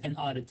governance and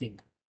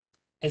auditing.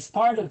 As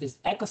part of this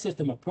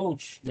ecosystem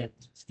approach that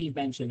Steve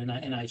mentioned,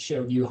 and I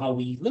showed you how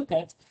we look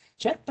at,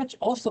 JetPatch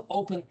also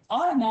opened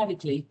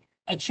automatically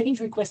a change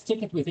request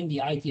ticket within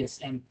the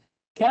ITSM,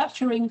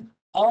 capturing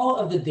all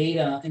of the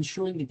data,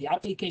 ensuring that the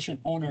application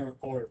owner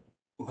or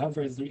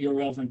whoever is your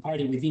relevant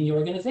party within your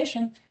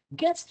organization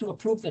gets to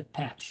approve that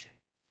patch.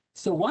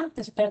 So once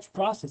this patch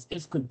process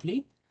is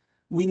complete,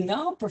 we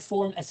now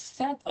perform a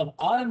set of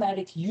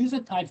automatic user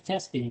type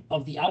testing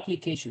of the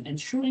application,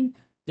 ensuring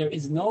there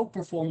is no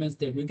performance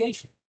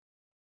degradation.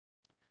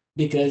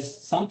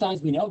 Because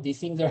sometimes we know these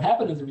things are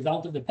happening as a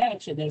result of the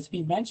patch, and as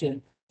Steve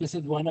mentioned, this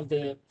is one of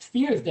the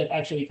fears that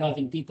actually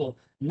causing people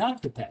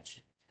not to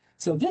patch.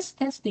 So this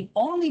testing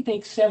only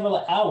takes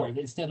several hours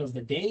instead of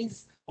the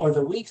days or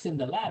the weeks in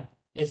the lab.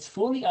 It's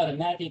fully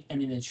automatic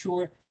and it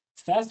ensures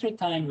faster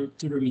time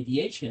to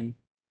remediation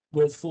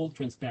with full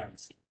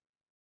transparency.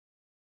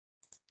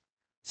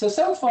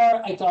 So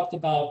far I talked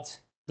about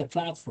the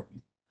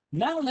platform.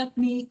 Now let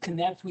me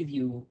connect with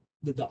you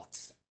the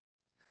dots.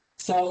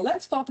 So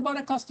let's talk about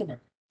a customer.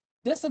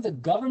 This is a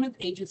government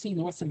agency in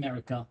North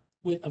America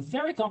with a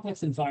very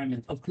complex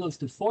environment of close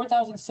to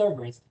 4,000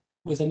 servers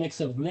with a mix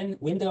of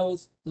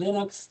Windows,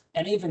 Linux,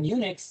 and even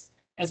Unix,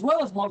 as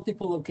well as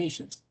multiple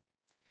locations.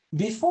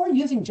 Before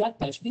using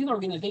JetPatch, this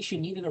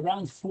organization needed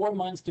around 4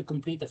 months to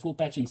complete the full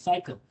patching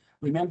cycle.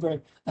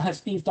 Remember,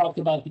 Steve talked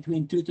about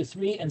between 2 to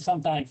 3 and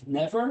sometimes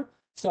never.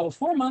 So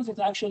 4 months is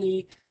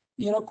actually,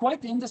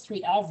 quite the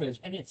industry average,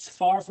 and it's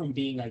far from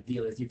being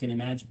ideal, as you can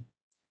imagine.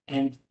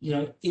 And,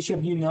 each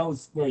of you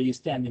knows where you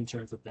stand in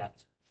terms of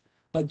that.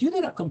 But due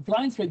to the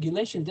compliance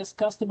regulation, this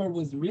customer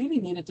was really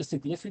needed to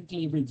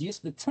significantly reduce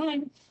the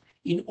time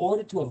in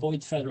order to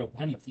avoid federal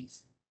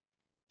penalties.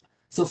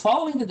 So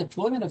following the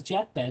deployment of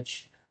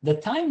JetPatch, the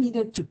time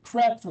needed to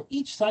prep for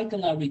each cycle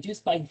now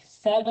reduced by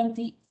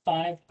 75%,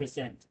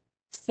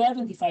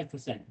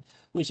 75%,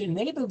 which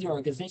enabled the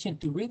organization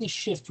to really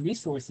shift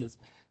resources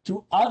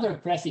to other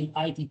pressing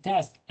IT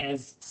tasks,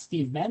 as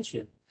Steve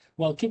mentioned,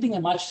 while keeping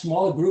a much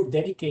smaller group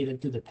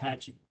dedicated to the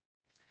patching.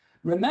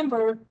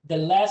 Remember, the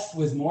less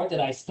was more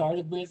that I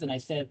started with, and I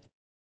said,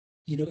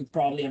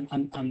 probably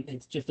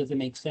it just doesn't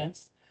make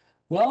sense.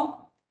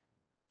 Well,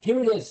 here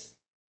it is.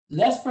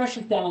 Less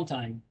precious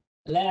downtime,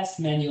 less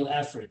manual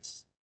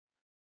efforts,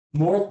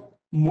 more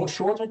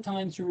shorter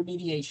time to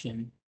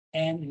remediation,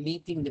 and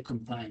meeting the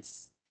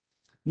compliance.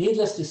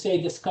 Needless to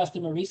say, this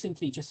customer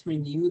recently just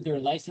renewed their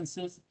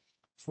licenses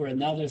for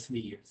another 3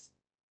 years.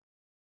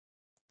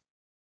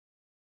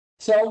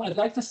 So I'd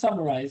like to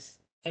summarize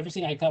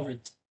everything I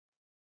covered.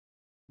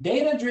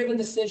 Data-driven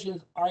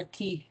decisions are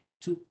key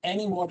to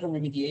any modern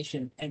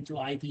remediation and to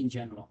IT in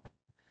general.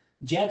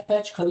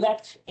 JetPatch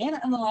collects and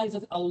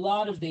analyzes a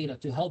lot of data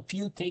to help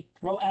you take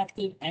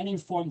proactive and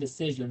informed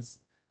decisions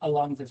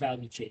along the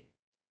value chain.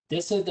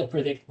 This is the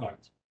predict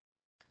part.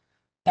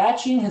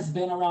 Patching has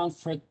been around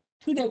for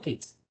 2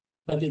 decades,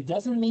 but it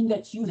doesn't mean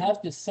that you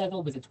have to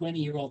settle with a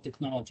 20-year-old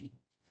technology.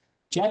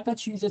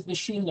 JetPatch uses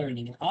machine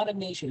learning and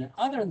automation and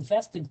other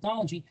advanced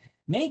technology,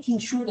 making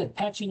sure that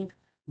patching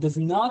does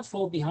not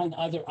fall behind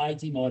other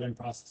IT modern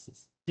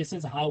processes. This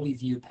is how we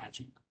view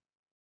patching.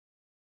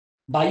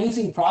 By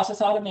using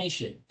process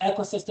automation,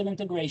 ecosystem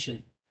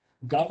integration,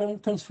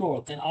 governance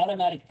control, and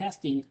automatic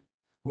testing,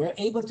 we're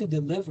able to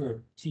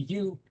deliver to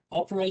you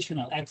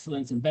operational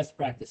excellence and best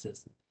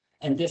practices.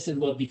 And this is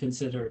what we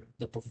consider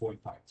the perform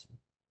part.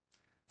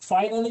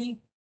 Finally,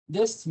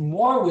 this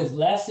more with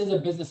less is a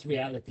business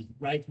reality,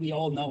 right? We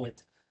all know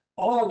it.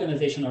 All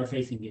organizations are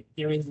facing it.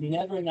 There is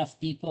never enough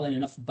people and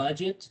enough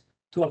budget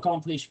to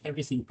accomplish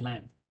everything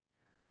planned.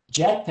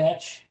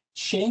 JetPatch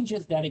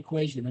changes that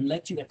equation and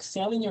lets you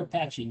excel in your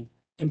patching,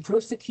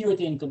 improve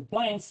security and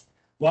compliance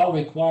while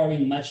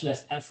requiring much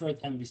less effort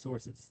and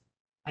resources.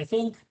 I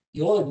think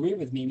you all agree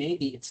with me,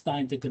 maybe it's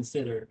time to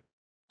consider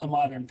a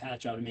modern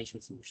patch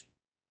automation solution.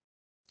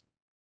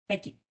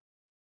 Thank you.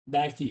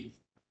 Back to you.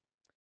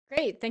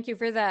 Great. Thank you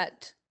for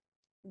that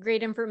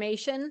great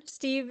information,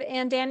 Steve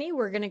and Danny.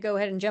 We're going to go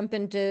ahead and jump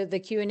into the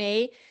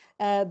Q&A.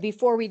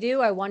 Before we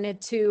do, I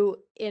wanted to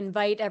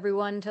invite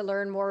everyone to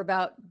learn more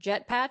about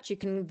JetPatch. You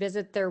can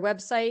visit their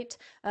website.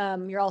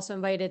 You're also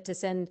invited to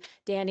send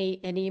Danny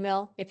an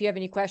email if you have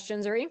any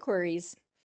questions or inquiries.